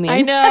above Damien.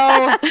 I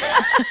know.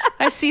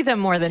 I see them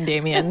more than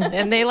Damien,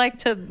 and they like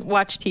to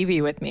watch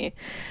TV with me.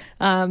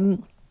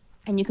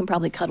 And you can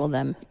probably cuddle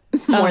them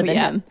more than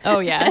him. Oh,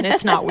 yeah. And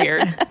it's not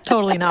weird.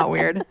 Totally not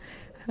weird.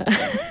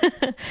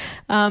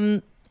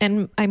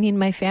 And I mean,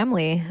 my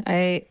family,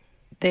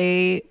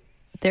 they're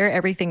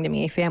everything to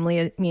me.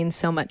 Family means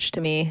so much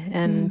to me.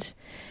 And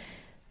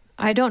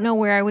I don't know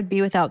where I would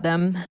be without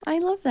them. I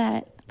love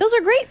that. Those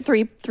are great.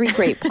 Three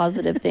great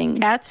positive things.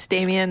 Cats,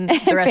 Damien,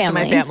 the rest of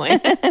my family.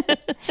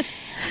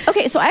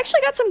 Okay, so I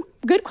actually got some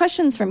good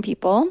questions from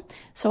people.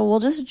 So we'll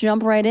just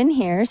jump right in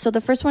here. So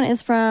the first one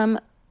is from...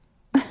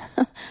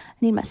 I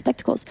need my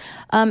spectacles.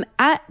 At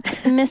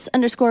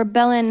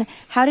Miss_Bellin,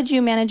 how did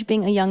you manage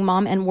being a young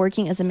mom and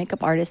working as a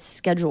makeup artist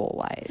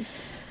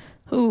schedule-wise?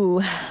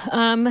 Ooh,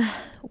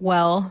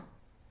 well,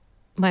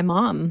 my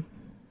mom,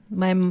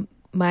 and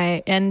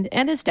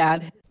his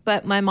dad,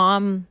 but my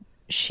mom,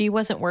 she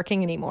wasn't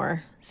working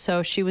anymore,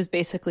 so she was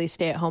basically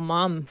stay-at-home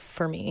mom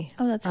for me.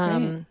 Oh, that's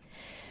great.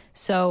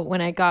 So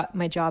when I got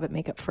my job at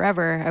Makeup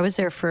Forever, I was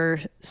there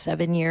for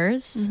 7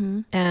 years,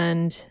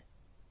 and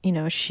you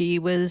know, she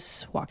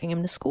was walking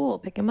him to school,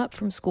 pick him up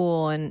from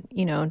school, and,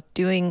 you know,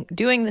 doing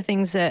the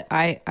things that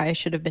I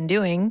should have been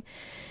doing.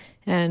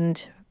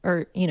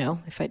 Or, you know,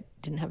 if I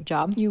didn't have a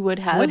job, you would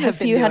have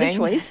if you had a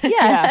choice.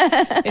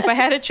 Yeah. If I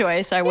had a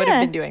choice, I would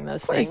have been doing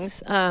those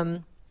things.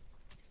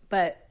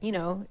 But, you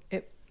know,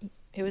 it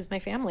was my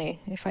family.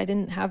 If I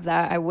didn't have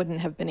that, I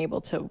wouldn't have been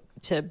able to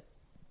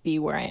be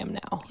where I am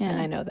now. Yeah.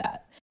 And I know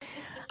that.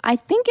 I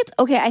think it's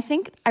okay. I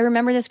think I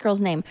remember this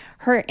girl's name.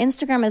 Her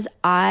Instagram is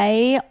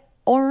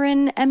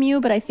Oren MU,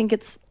 but I think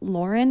it's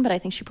Lauren, but I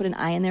think she put an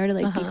I in there to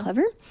like be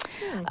clever.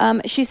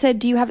 She said,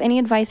 do you have any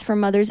advice for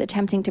mothers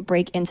attempting to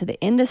break into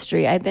the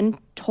industry? I've been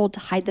told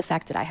to hide the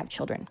fact that I have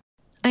children.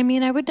 I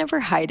mean, I would never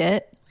hide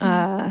it.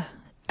 I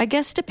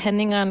guess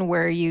depending on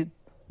where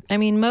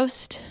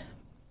most...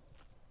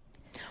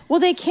 Well,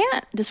 they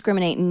can't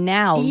discriminate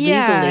now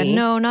legally.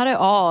 No, not at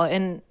all.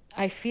 And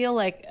I feel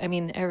like, I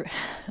mean,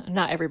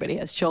 not everybody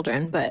has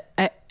children, but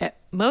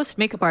most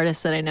makeup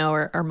artists that I know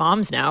are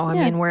moms now. I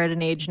mean, we're at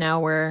an age now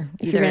where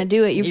if you're going to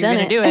do it, you've done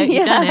it.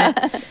 You've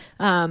done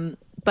it.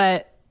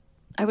 But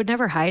I would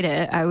never hide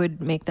it. I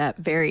would make that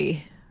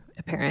very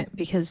apparent,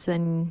 because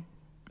then,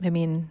 I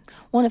mean...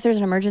 Well, if there's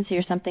an emergency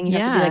or something, you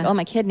have to be like, oh,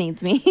 my kid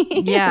needs me.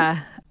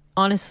 Yeah.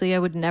 Honestly, I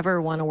would never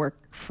want to work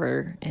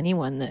for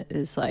anyone that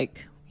is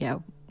like, yeah,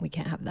 we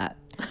can't have that.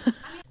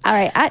 All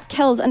right. At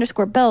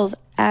Kells_Bells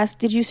asked,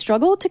 did you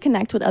struggle to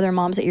connect with other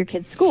moms at your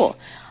kid's school?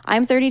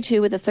 I'm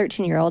 32 with a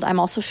 13-year-old. I'm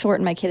also short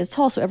and my kid is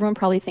tall, so everyone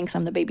probably thinks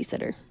I'm the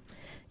babysitter.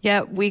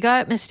 Yeah, we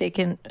got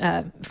mistaken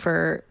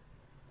for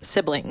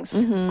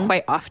siblings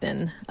quite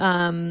often.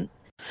 I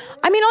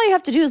mean, all you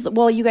have to do is,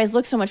 well, you guys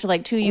look so much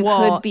alike too. You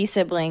could be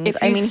siblings.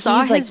 I mean, he's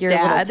like your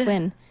dad, little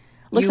twin.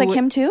 Looks like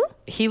him too?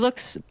 He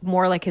looks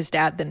more like his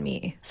dad than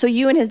me. So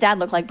you and his dad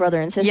look like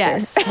brother and sister.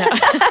 Yes. No.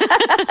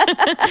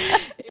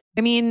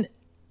 I mean,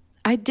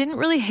 I didn't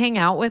really hang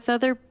out with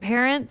other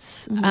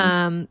parents.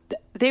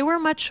 They were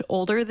much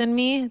older than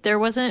me. There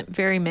wasn't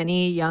very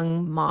many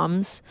young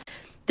moms.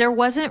 There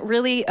wasn't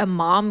really a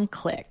mom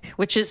clique,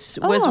 which was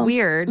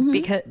weird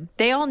because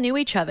they all knew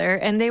each other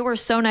and they were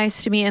so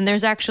nice to me. And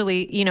there's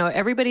actually, you know,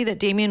 everybody that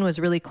Damien was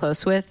really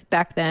close with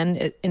back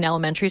then in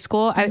elementary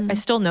school, I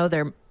still know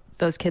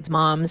those kids'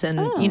 moms,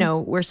 and you know,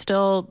 we're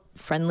still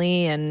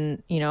friendly,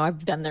 and you know,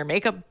 I've done their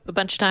makeup a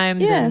bunch of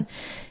times, and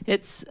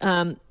it's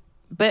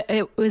but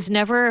it was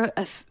never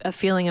a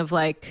feeling of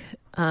like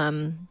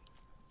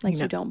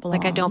you don't belong.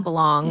 Like I don't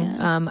belong.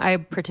 Yeah. I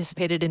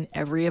participated in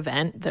every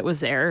event that was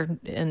there,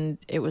 and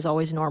it was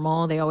always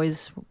normal. They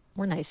always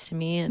were nice to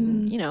me,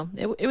 and you know,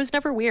 it was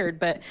never weird,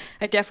 but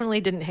I definitely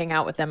didn't hang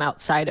out with them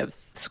outside of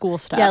school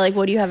stuff. Yeah, like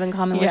what do you have in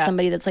common with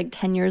somebody that's like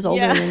 10 years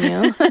older than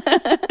you?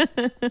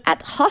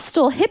 At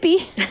Hostel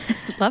Hippie.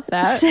 Love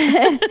that.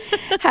 Said,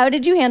 how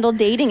did you handle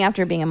dating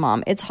after being a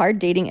mom? It's hard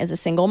dating as a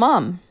single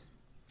mom.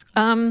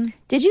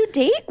 Did you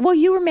date? Well,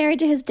 you were married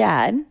to his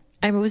dad.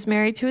 I was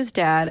married to his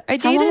dad.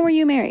 How long were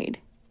you married?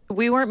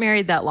 We weren't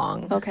married that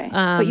long. Okay.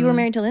 But you were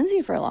married to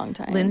Lindsay for a long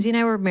time. Lindsay and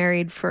I were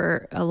married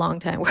for a long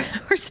time.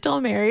 We're still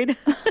married.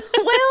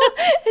 Well,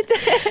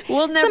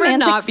 we'll never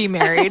not be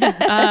married.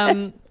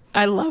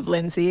 I love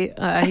Lindsay.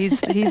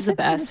 He's the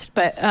best.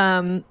 But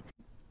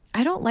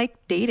I don't like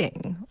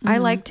dating. I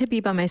like to be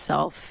by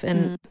myself,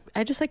 and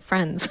I just like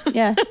friends.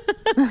 Yeah.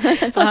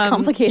 It's less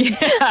complicated.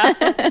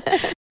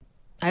 Yeah.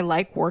 I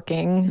like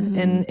working,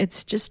 and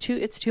it's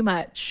too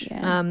much.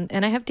 Yeah.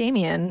 And I have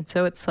Damien,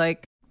 so it's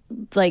like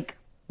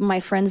my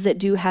friends that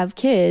do have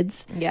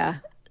kids. Yeah.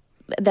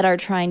 That are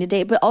trying to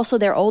date, but also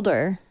they're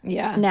older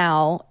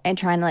now and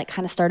trying to like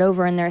kind of start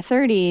over in their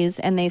 30s,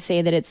 and they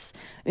say that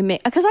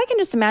because I can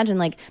just imagine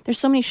like there's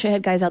so many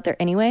shithead guys out there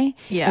anyway,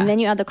 and then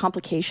you add the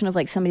complication of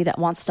like somebody that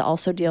wants to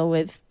also deal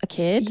with a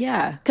kid,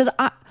 because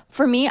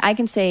for me, I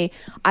can say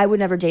I would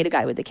never date a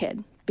guy with a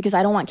kid because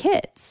I don't want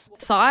kids.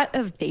 Thought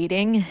of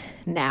dating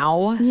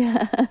now,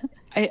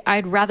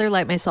 I'd rather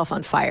light myself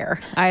on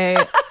fire.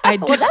 I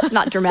well, that's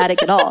not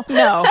dramatic at all.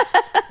 No,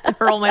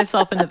 hurl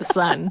myself into the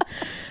sun.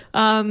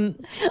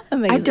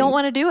 I don't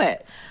want to do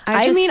it.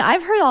 I mean,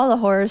 I've heard all the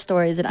horror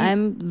stories, and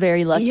I'm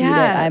very lucky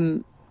that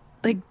I'm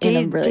like in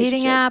a relationship.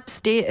 Dating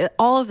apps,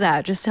 all of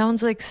that just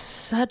sounds like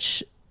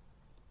such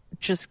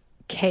just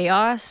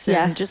chaos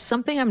and just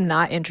something I'm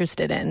not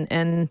interested in.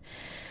 And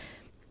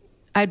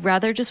I'd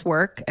rather just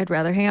work. I'd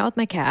rather hang out with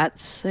my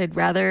cats. I'd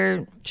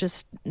rather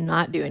just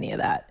not do any of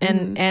that.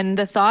 And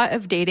the thought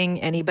of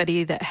dating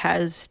anybody that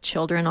has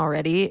children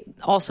already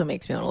also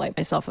makes me want to light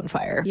myself on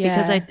fire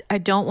because I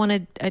don't want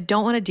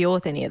to deal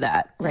with any of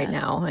that right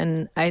now.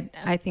 And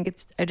I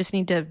think I just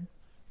need to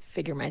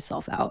figure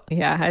myself out.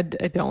 Yeah, I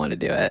don't want to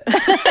do it.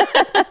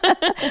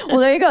 Well,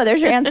 there you go.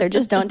 There's your answer.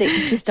 Just don't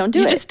date. Just don't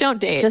do it. Just don't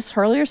date. Just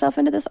hurl yourself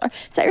into this. Or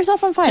set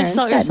yourself on fire. Just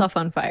set yourself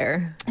on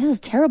fire. This is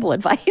terrible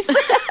advice.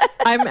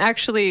 I'm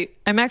actually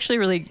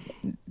really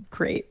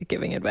great at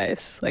giving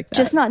advice like that.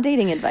 Just not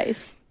dating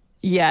advice.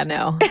 Yeah,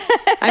 no.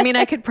 I mean,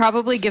 I could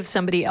probably give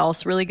somebody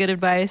else really good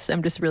advice.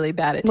 I'm just really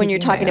bad at when you're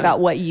talking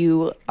about what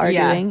you are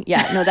doing.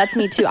 Yeah, no, that's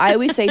me too. I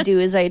always say do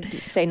as I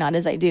say, not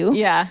as I do.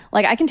 Yeah.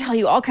 Like I can tell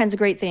you all kinds of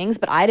great things,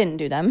 but I didn't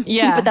do them.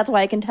 Yeah. But that's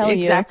why I can tell you.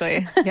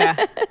 Exactly.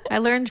 Yeah. I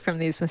learned from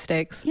these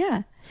mistakes.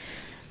 Yeah.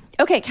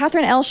 Okay,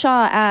 Catherine L.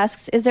 Shaw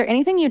asks, is there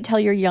anything you'd tell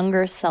your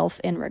younger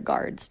self in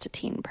regards to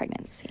teen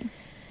pregnancy?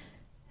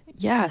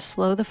 Yeah,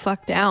 slow the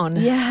fuck down.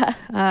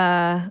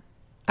 Yeah.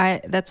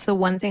 That's the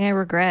one thing I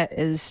regret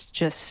is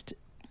just,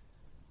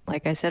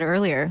 like I said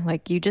earlier,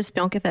 like you just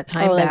don't get that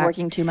time back. Like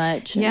working too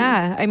much.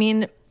 Yeah. I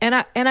mean, and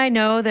I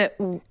know that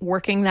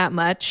working that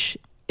much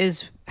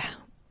is,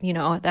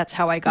 that's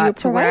how I got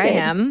to where I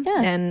am.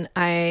 Yeah. And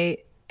I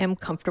am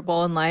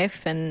comfortable in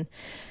life.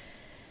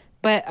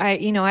 But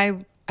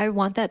I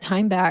want that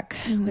time back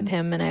with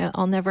him, and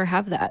I'll never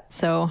have that.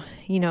 So,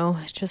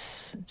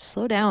 just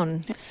slow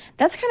down.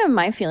 That's kind of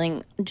my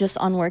feeling just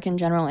on work in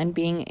general and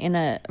being in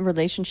a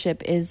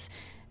relationship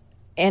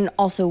and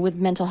also with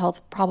mental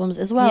health problems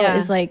as well,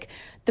 is like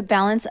the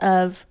balance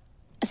of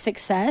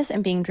success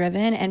and being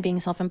driven and being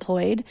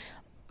self-employed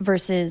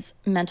versus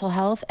mental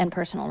health and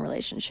personal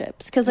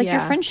relationships. Because like your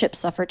friendships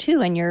suffer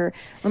too, and your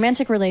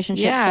romantic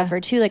relationships suffer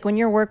too. Like when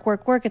you're work,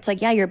 it's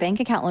like, your bank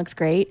account looks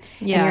great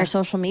and your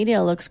social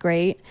media looks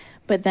great.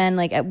 But then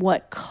like at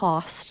what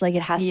cost? Like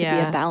it has to be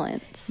a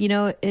balance.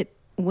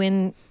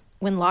 When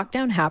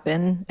lockdown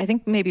happened, I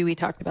think maybe we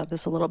talked about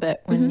this a little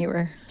bit when you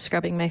were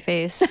scrubbing my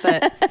face,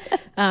 but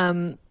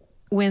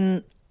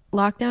when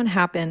lockdown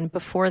happened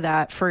before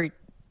that, for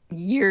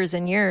years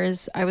and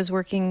years, I was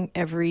working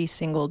every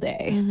single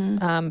day.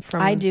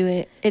 I do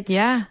it. It's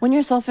when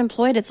you're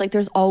self-employed, it's like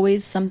there's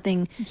always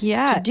something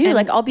to do.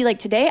 Like I'll be like,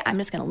 today I'm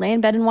just gonna lay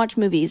in bed and watch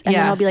movies, and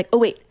then I'll be like, oh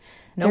wait,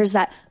 there's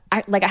that.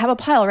 I have a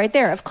pile right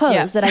there of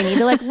clothes that I need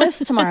to like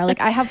list tomorrow.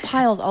 Like I have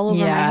piles all over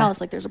my house.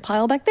 Like there's a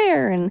pile back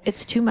there, and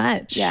it's too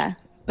much. Yeah.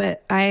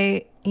 But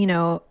I,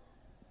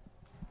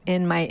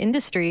 in my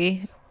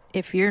industry,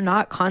 if you're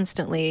not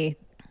constantly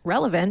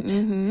relevant,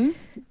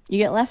 you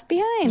get left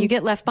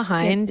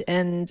behind.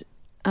 And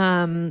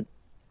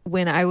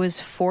when I was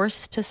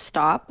forced to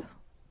stop,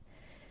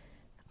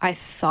 I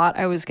thought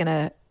I was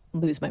gonna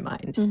lose my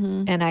mind,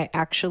 and I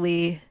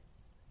actually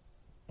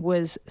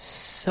was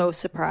so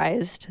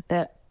surprised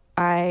that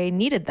I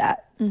needed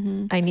that.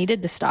 I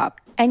needed to stop.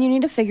 And you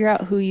need to figure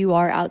out who you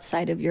are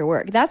outside of your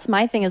work. That's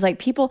my thing, is like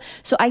people.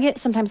 So I get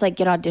sometimes like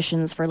get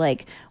auditions for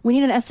like, we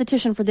need an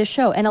esthetician for this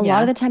show. And a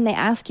lot of the time they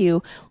ask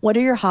you, what are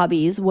your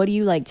hobbies? What do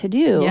you like to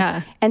do?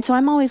 Yeah. And so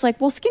I'm always like,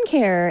 well,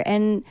 skincare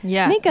and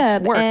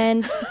makeup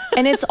and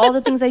it's all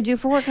the things I do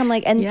for work. I'm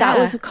like, and that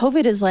was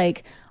COVID is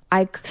like,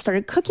 I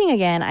started cooking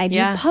again. I do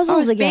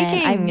puzzles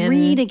again. I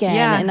read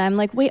again. And I'm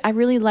like, wait, I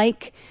really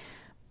like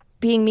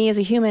being me as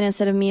a human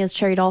instead of me as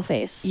Cherry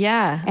Dollface.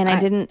 Yeah. And I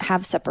didn't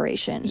have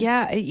separation.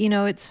 Yeah.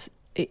 It's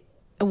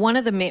one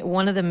of the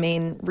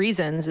main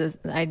reasons is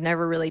I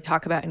never really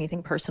talk about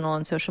anything personal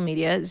on social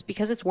media is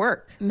because it's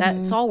work.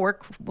 That's all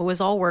work,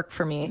 was all work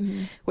for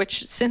me,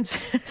 which since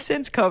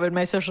COVID,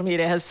 my social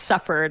media has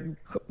suffered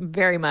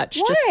very much.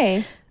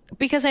 Why?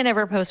 because I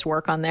never post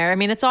work on there. I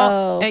mean, it's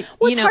all, well,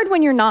 it's hard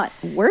when you're not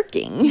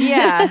working.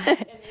 Yeah.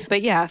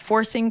 But yeah,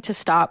 forcing to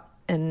stop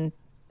and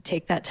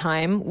take that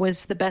time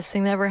was the best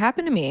thing that ever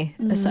happened to me,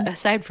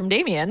 aside from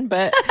Damien,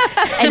 but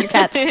and your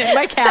cats.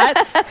 my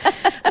cats.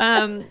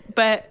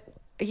 But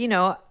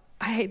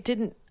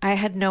I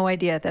had no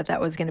idea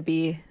that was going to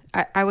be,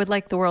 I would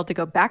like the world to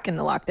go back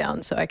into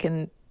lockdown so I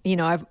can,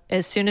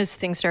 as soon as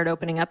things start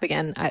opening up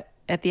again,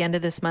 at the end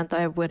of this month,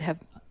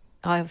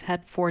 I've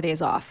had 4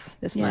 days off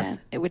this month,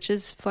 which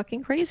is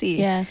fucking crazy.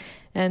 Yeah.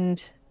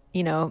 And,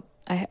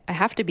 I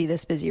have to be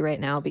this busy right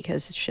now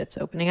because shit's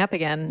opening up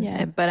again.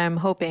 Yeah. But I'm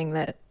hoping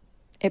that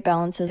it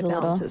balances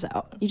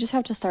out. You just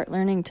have to start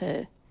learning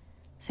to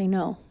say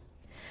no.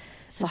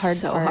 It's the hard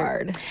so part.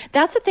 hard.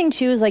 That's the thing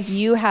too, is like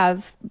you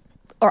have,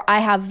 or I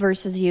have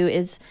versus you,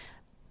 is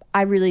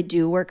I really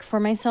do work for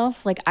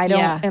myself. Like I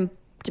don't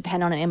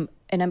depend on an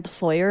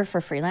employer for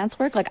freelance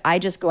work. Like I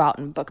just go out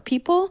and book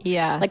people.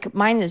 Yeah. Like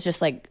mine is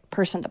just like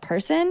person to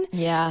person.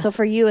 Yeah. So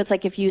for you, it's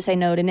like if you say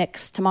no to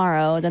Nick's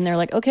tomorrow, then they're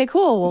like, okay,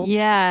 cool. Well,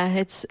 yeah.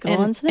 It's go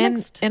on to the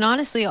next. And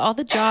honestly, all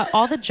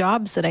the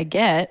jobs that I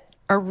get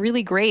are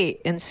really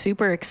great and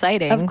super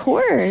exciting. Of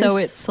course. So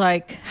it's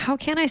like, how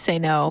can I say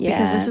no? Yeah.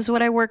 Because this is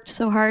what I worked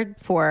so hard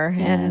for.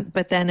 Yeah.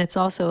 But then it's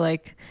also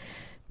like,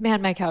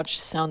 man, my couch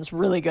sounds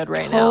really good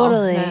right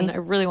Totally. now. And I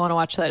really want to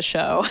watch that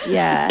show.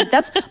 Yeah.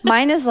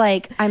 Mine is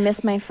like, I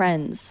miss my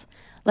friends.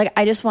 Like,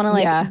 I just want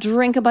to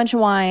drink a bunch of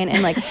wine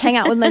and like hang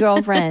out with my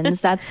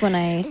girlfriends. That's when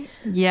I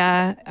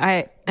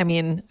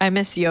mean, I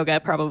miss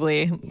yoga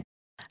probably.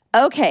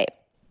 Okay.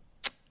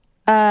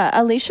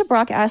 Alicia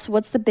Brock asks,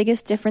 what's the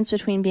biggest difference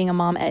between being a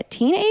mom at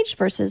teen age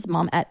versus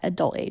mom at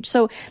adult age?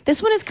 So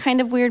this one is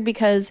kind of weird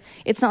because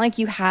it's not like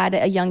you had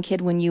a young kid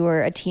when you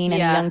were a teen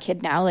and a young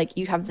kid now. Like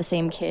you have the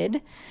same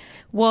kid.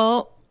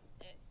 Well,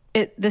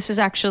 this is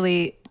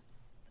actually,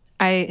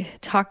 I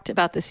talked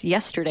about this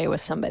yesterday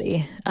with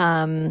somebody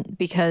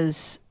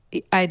because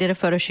I did a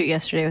photo shoot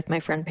yesterday with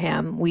my friend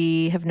Pam.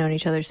 We have known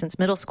each other since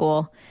middle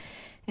school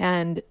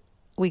and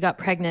we got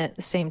pregnant at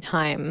the same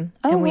time.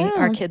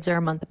 Our kids are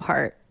a month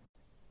apart.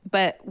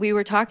 But we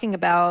were talking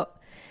about,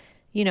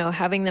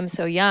 having them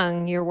so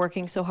young, you're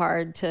working so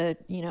hard to,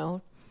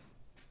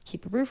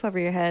 keep a roof over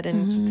your head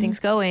and keep things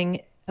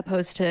going,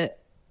 opposed to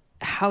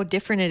how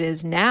different it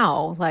is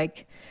now.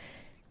 Like,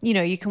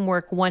 you can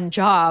work one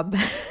job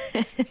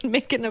and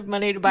make enough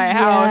money to buy a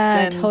house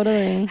and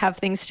totally have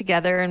things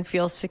together and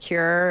feel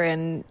secure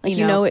and like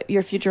you know what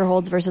your future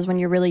holds versus when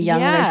you're really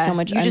young and there's so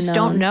much you just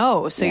unknown. don't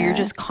know. So you're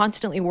just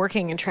constantly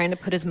working and trying to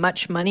put as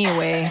much money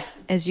away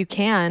as you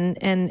can,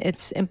 and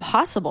it's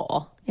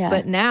impossible.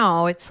 But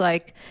now it's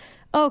like,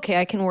 okay,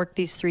 I can work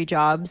these 3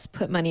 jobs,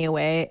 put money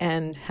away,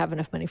 and have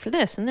enough money for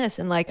this and this,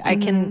 and like I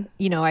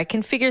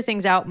can figure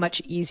things out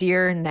much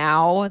easier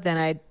now than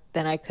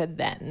I could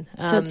then.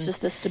 So it's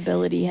just the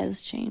stability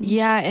has changed.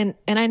 Yeah, and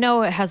I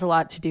know it has a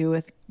lot to do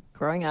with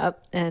growing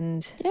up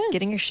and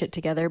getting your shit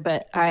together,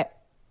 but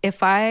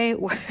if I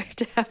were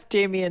to have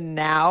Damien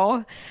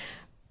now,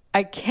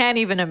 I can't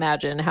even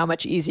imagine how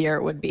much easier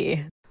it would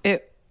be.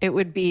 It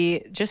would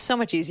be just so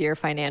much easier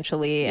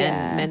financially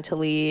and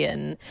mentally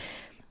and,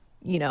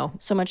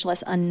 so much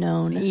less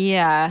unknown.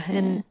 Yeah,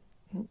 and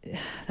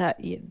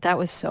that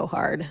was so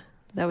hard.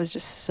 That was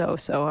just so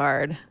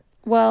hard.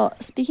 Well,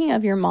 speaking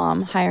of your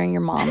mom, hiring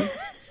your mom,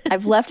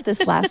 I've left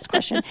this last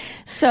question.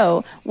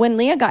 So when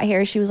Leah got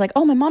here, she was like,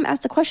 oh, my mom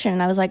asked a question.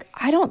 And I was like,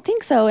 I don't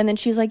think so. And then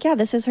she's like, yeah,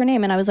 this is her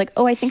name. And I was like,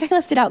 oh, I think I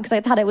left it out because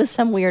I thought it was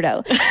some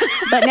weirdo.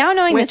 But now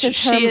knowing this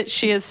is her...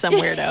 she is some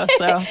weirdo.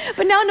 So,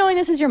 but now knowing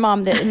this is your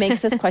mom, that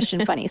makes this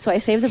question funny. So I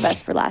saved the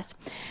best for last.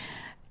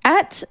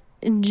 At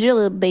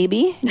Jill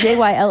baby,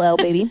 JYLL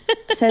baby,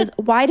 says,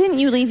 why didn't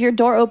you leave your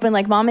door open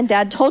like mom and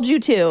dad told you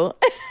to?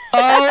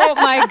 Oh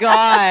my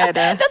God.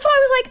 That's why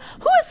I was like,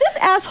 who is this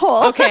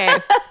asshole? Okay.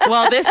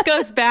 Well, this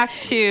goes back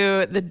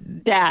to the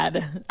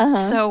dad.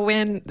 So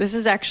this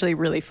is actually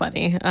really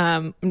funny.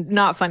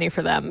 Not funny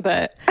for them,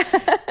 but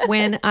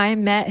when I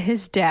met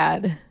his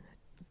dad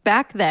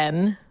back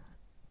then,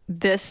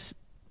 this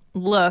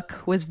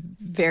look was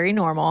very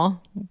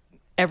normal.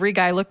 Every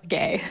guy looked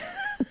gay.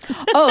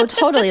 Oh,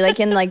 totally. Like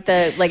in like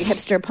the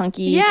hipster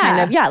punky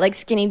kind of, like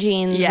skinny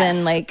jeans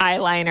and like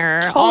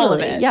eyeliner, totally. all of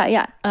it.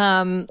 Yeah.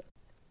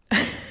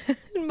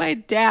 My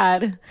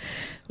dad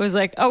was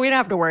like, oh, we don't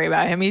have to worry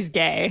about him. He's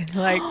gay.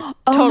 Like, oh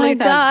totally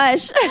my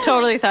gosh.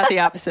 Totally thought the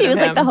opposite He was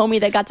of him. like the homie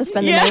that got to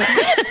spend the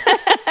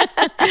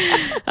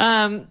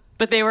night.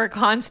 But they were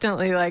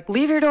constantly like,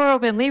 leave your door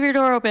open.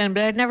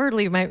 But I'd never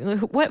leave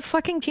what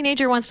fucking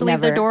teenager wants to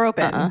leave their door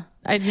open?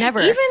 I'd never.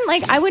 Even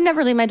like, I would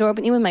never leave my door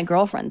open, even with my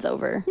girlfriends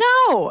over.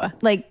 No.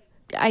 Like,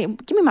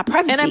 give me my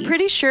privacy. And I'm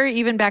pretty sure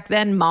even back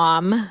then,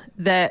 Mom,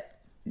 that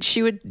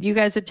you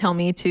guys would tell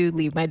me to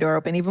leave my door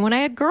open even when I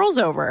had girls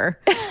over.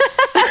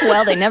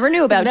 Well, they never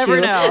knew about never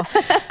you. Know.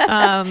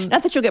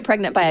 Not that you'll get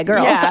pregnant by a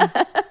girl.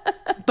 Yeah.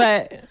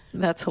 But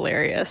that's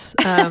hilarious.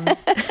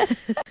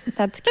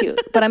 That's cute.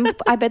 But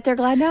I bet they're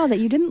glad now that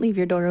you didn't leave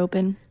your door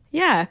open.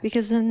 Yeah,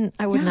 because then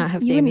I would not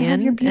have you Damien. You wouldn't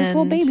have your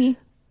beautiful baby.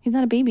 He's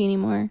not a baby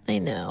anymore. I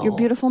know. You're a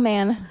beautiful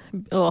man.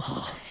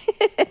 Ugh.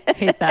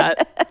 Hate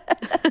that.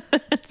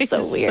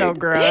 So weird. So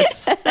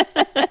gross.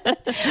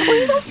 Well,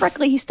 he's all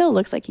freckly. He still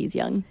looks like he's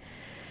young.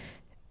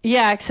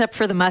 Yeah, except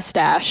for the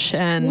mustache.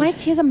 And what?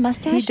 He has a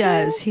mustache? He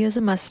does. Now? He has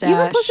a mustache. You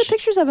haven't posted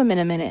pictures of him in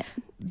a minute.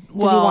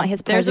 Does he want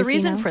his privacy there's a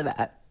reason now? for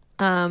that.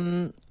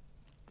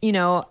 You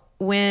know,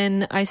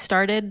 when I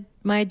started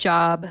my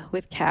job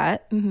with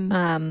Kat,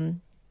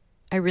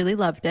 I really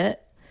loved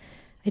it.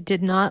 I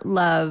did not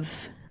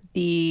love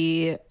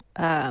the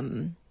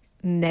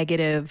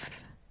negative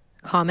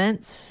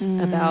comments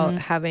about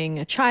having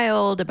a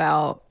child,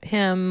 about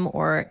him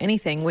or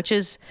anything, which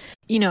is,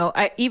 you know,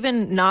 I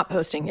even not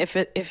posting.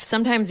 If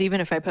sometimes even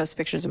if I post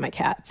pictures of my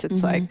cats,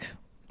 it's like,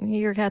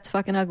 your cat's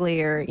fucking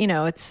ugly, or, you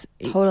know, it's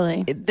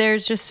totally,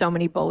 there's just so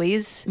many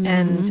bullies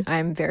and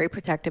I'm very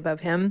protective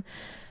of him.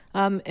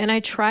 And I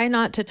try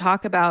not to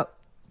talk about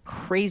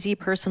crazy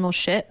personal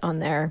shit on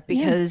there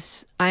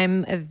because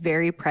I'm a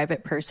very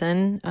private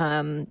person.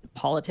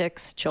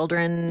 Politics,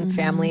 children,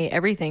 family,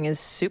 everything is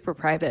super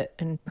private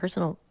and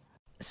personal.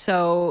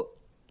 So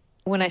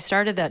when I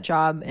started that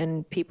job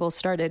and people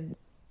started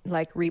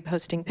like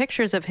reposting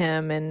pictures of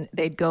him, and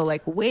they'd go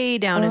like way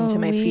down into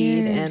my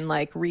feed and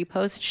like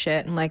repost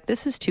shit, and like,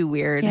 this is too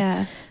weird.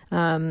 Yeah.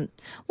 Well,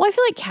 I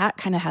feel like Kat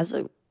kind of has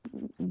a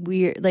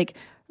weird, like,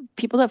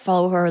 people that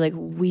follow her are like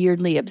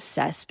weirdly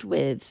obsessed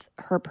with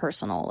her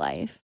personal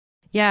life.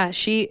 Yeah,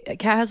 Kat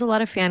has a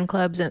lot of fan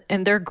clubs,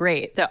 and they're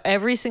great.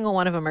 Every single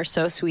one of them are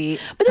so sweet.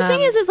 But the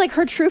thing is like,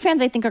 her true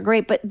fans I think are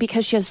great, but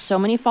because she has so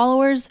many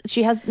followers,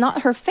 she has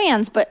not her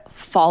fans, but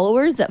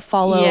followers that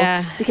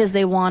follow because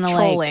they want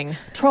to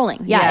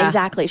trolling. Yeah,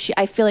 exactly.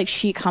 I feel like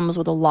she comes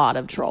with a lot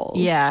of trolls.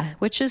 Yeah,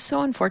 which is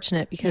so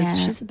unfortunate because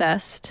she's the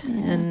best,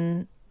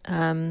 and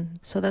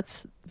so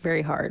that's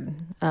very hard.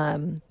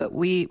 But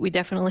we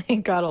definitely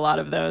got a lot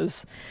of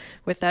those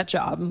with that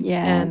job.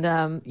 Yeah,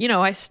 and you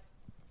know, I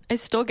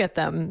still get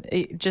them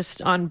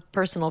just on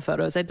personal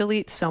photos. I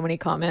delete so many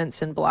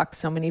comments and block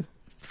so many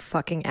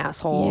fucking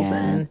assholes,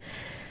 and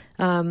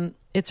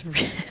it's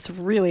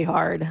really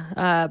hard.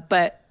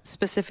 But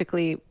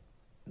specifically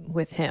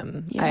with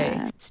him,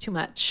 it's too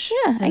much.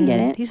 Yeah, I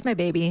get it. He's my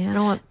baby. I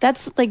don't want.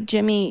 That's like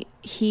Jimmy.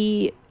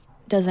 He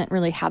doesn't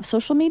really have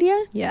social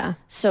media. Yeah.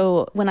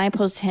 So when I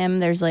post him,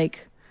 there's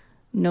like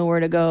nowhere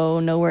to go,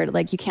 nowhere to,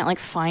 like, you can't like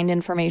find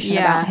information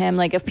about him.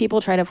 Like, if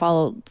people try to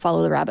follow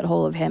the rabbit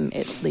hole of him,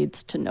 it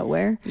leads to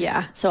nowhere.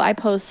 Yeah. So I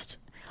post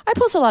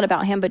a lot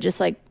about him, but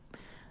just like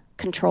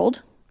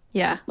controlled.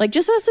 Yeah. Like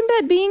just us in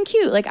bed being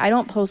cute. Like, I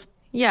don't post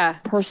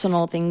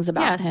personal things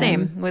about him. Yeah,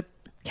 same with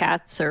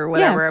cats or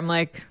whatever. I'm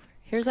like,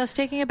 here's us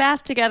taking a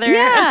bath together.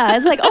 Yeah.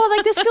 It's like, oh,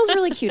 like, this feels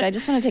really cute. I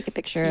just want to take a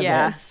picture of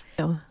this.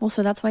 Well,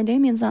 so that's why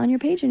Damien's not on your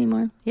page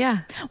anymore.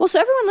 Yeah. Well, so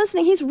everyone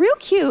listening, he's real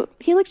cute.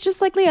 He looks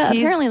just like Leah,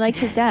 apparently like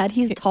his dad.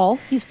 He's tall.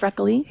 He's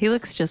freckly. He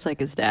looks just like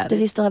his dad.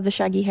 Does he still have the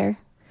shaggy hair?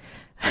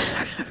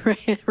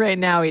 Right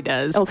now he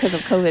does. Oh, because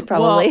of COVID,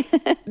 probably.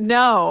 Well,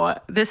 no,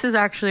 this is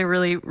actually a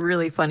really,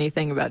 really funny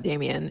thing about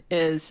Damien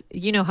is,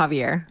 you know,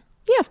 Javier.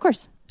 Yeah, of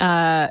course.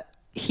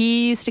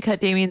 He used to cut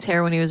Damien's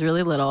hair when he was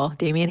really little.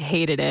 Damien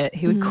hated it.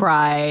 He would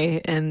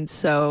cry. And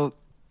so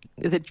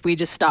we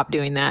just stopped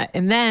doing that.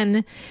 And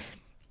then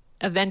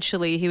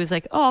eventually he was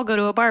like, oh, I'll go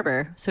to a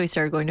barber. So he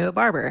started going to a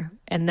barber.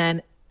 And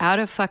then out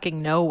of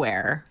fucking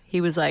nowhere, he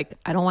was like,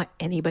 I don't want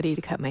anybody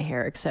to cut my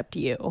hair except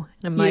you.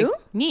 And I'm like,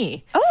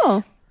 me?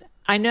 Oh.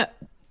 I know.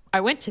 I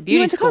went to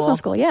beauty school. Cosmo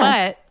school, yeah.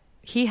 But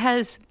he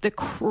has the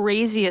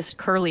craziest,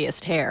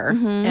 curliest hair.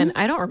 And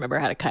I don't remember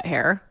how to cut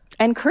hair.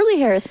 And curly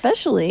hair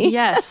especially.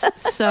 Yes.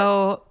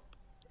 So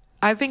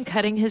I've been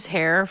cutting his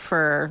hair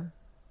for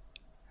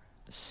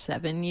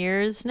 7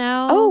 years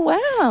now. Oh,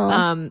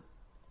 wow.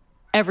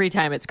 Every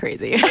time it's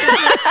crazy. That's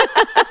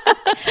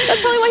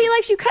probably why he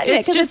likes you cutting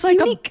it's it. Just it's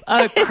like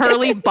a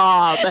curly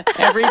bob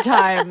every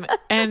time.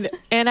 And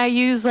I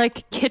use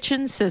like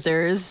kitchen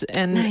scissors.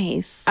 And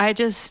nice. I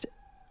just,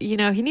 you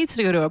know, he needs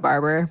to go to a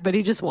barber, but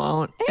he just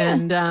won't. Yeah,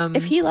 and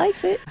if he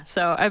likes it.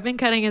 So I've been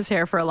cutting his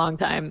hair for a long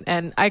time,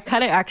 and I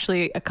cut it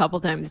actually a couple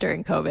times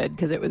during COVID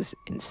because it was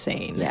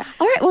insane. Yeah.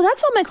 All right. Well,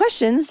 that's all my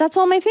questions. That's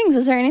all my things.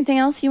 Is there anything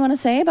else you want to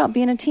say about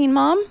being a teen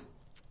mom?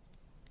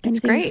 It's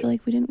great. I feel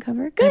like we didn't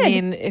cover. Good. I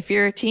mean, if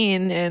you're a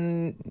teen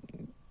and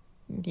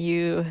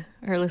you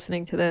are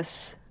listening to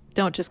this,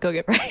 don't just go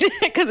get pregnant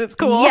because it's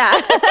cool.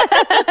 Yeah.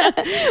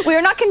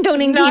 We're not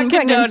condoning teen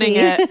pregnancy.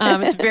 It.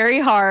 It's very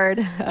hard.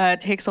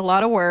 It takes a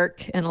lot of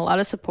work and a lot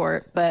of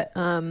support, but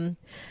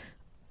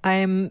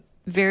I'm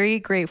very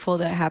grateful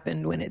that it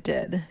happened when it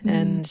did.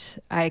 And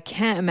I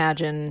can't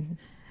imagine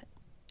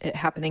it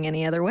happening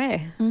any other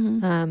way.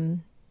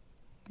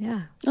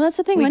 Yeah. Well, that's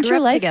the thing. Once your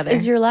life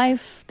is your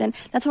life, then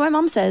that's what my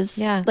mom says.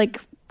 Yeah. Like,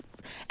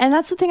 and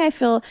that's the thing I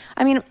feel.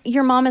 I mean,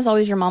 your mom is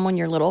always your mom when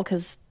you're little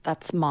because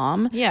that's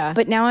mom. Yeah.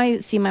 But now I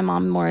see my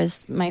mom more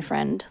as my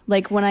friend.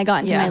 Like, when I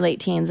got into my late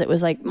teens, it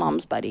was like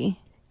mom's buddy.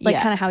 Like,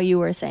 kind of how you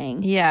were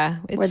saying. Yeah.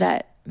 It's where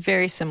that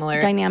very similar.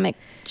 Dynamic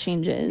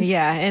changes.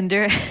 Yeah. And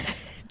during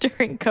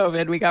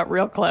COVID, we got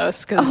real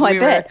close because we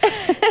were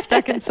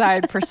stuck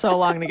inside for so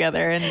long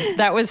together, and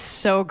that was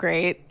so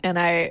great. And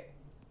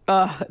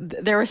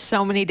there were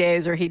so many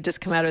days where he'd just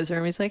come out of his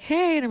room. He's like,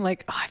 "Hey," and I'm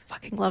like, "Oh, I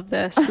fucking love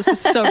this. This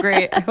is so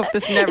great. I hope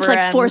this never It's like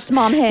ends." forced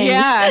mom hangs.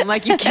 Yeah, I'm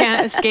like, "You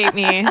can't escape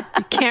me.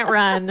 You can't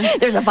run."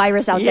 There's a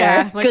virus out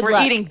Yeah, there. like Good we're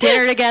luck. eating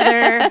dinner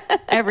together.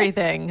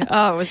 Everything.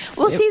 Oh, it was.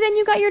 Well, see, then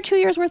you got your 2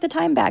 years worth of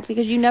time back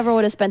because you never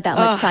would have spent that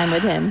much time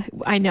with him.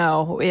 I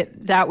know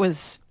that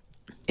was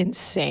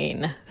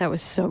insane. That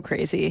was so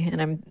crazy,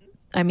 and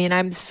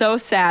I'm so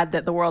sad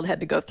that the world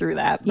had to go through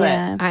that, but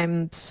Yeah.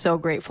 I'm so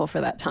grateful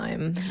for that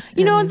time.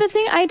 You know, the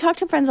thing, I talk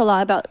to friends a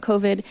lot about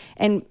COVID,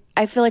 and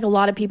I feel like a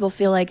lot of people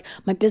feel like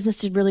my business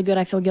did really good,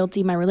 I feel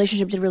guilty. My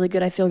relationship did really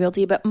good, I feel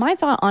guilty. But my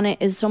thought on it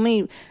is so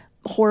many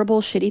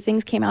horrible, shitty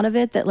things came out of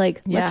it that,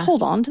 like, let's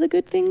hold on to the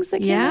good things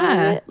that came out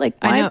of it. Like,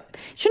 I know.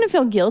 Shouldn't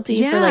feel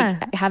guilty for,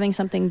 like, having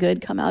something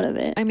good come out of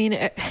it. I mean,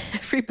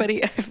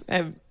 everybody,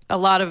 a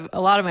lot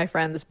of my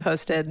friends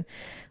posted,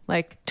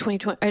 like,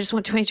 2020, I just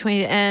want 2020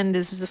 to end.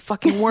 This is the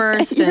fucking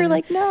worst. You're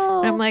like,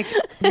 no. And I'm like,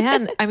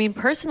 man, I mean,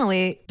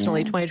 personally,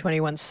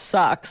 2021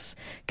 sucks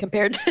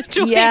compared to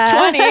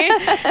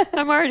 2020.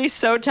 I'm already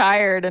so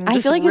tired and I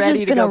just feel like it's ready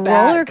just to been go a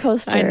back. roller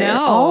coaster. I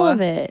know. All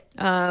of it.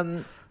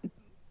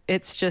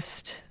 It's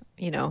just,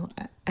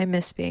 I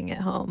miss being at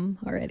home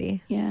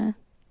already. Yeah.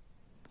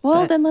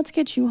 Well, then let's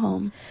get you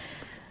home.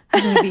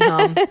 I'm going to be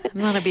home.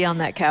 I'm going to be on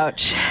that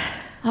couch.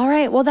 All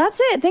right. Well, that's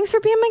it. Thanks for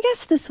being my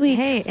guest this week.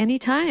 Hey,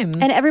 anytime.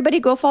 And everybody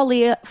go follow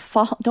Leah.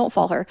 Don't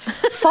follow her.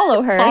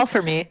 Follow her. Fall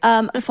for me.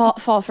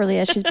 Fall for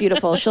Leah. She's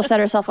beautiful. She'll set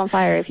herself on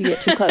fire if you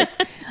get too close.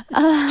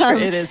 It's true.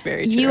 It is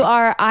very true. You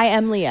are I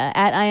Am Leah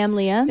at I Am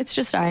Leah. It's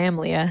just I Am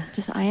Leah.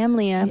 Just I Am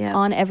Leah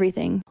on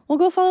everything. Well,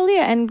 go follow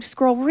Leah and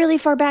scroll really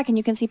far back and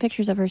you can see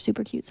pictures of her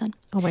super cute son.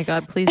 Oh my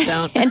God, please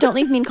don't. And don't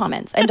leave mean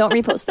comments and don't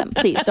repost them.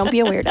 Please don't be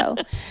a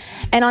weirdo.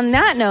 And on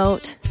that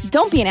note,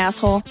 don't be an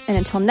asshole. And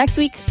until next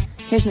week,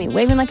 here's me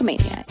waving like a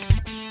maniac.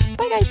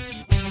 Bye, guys.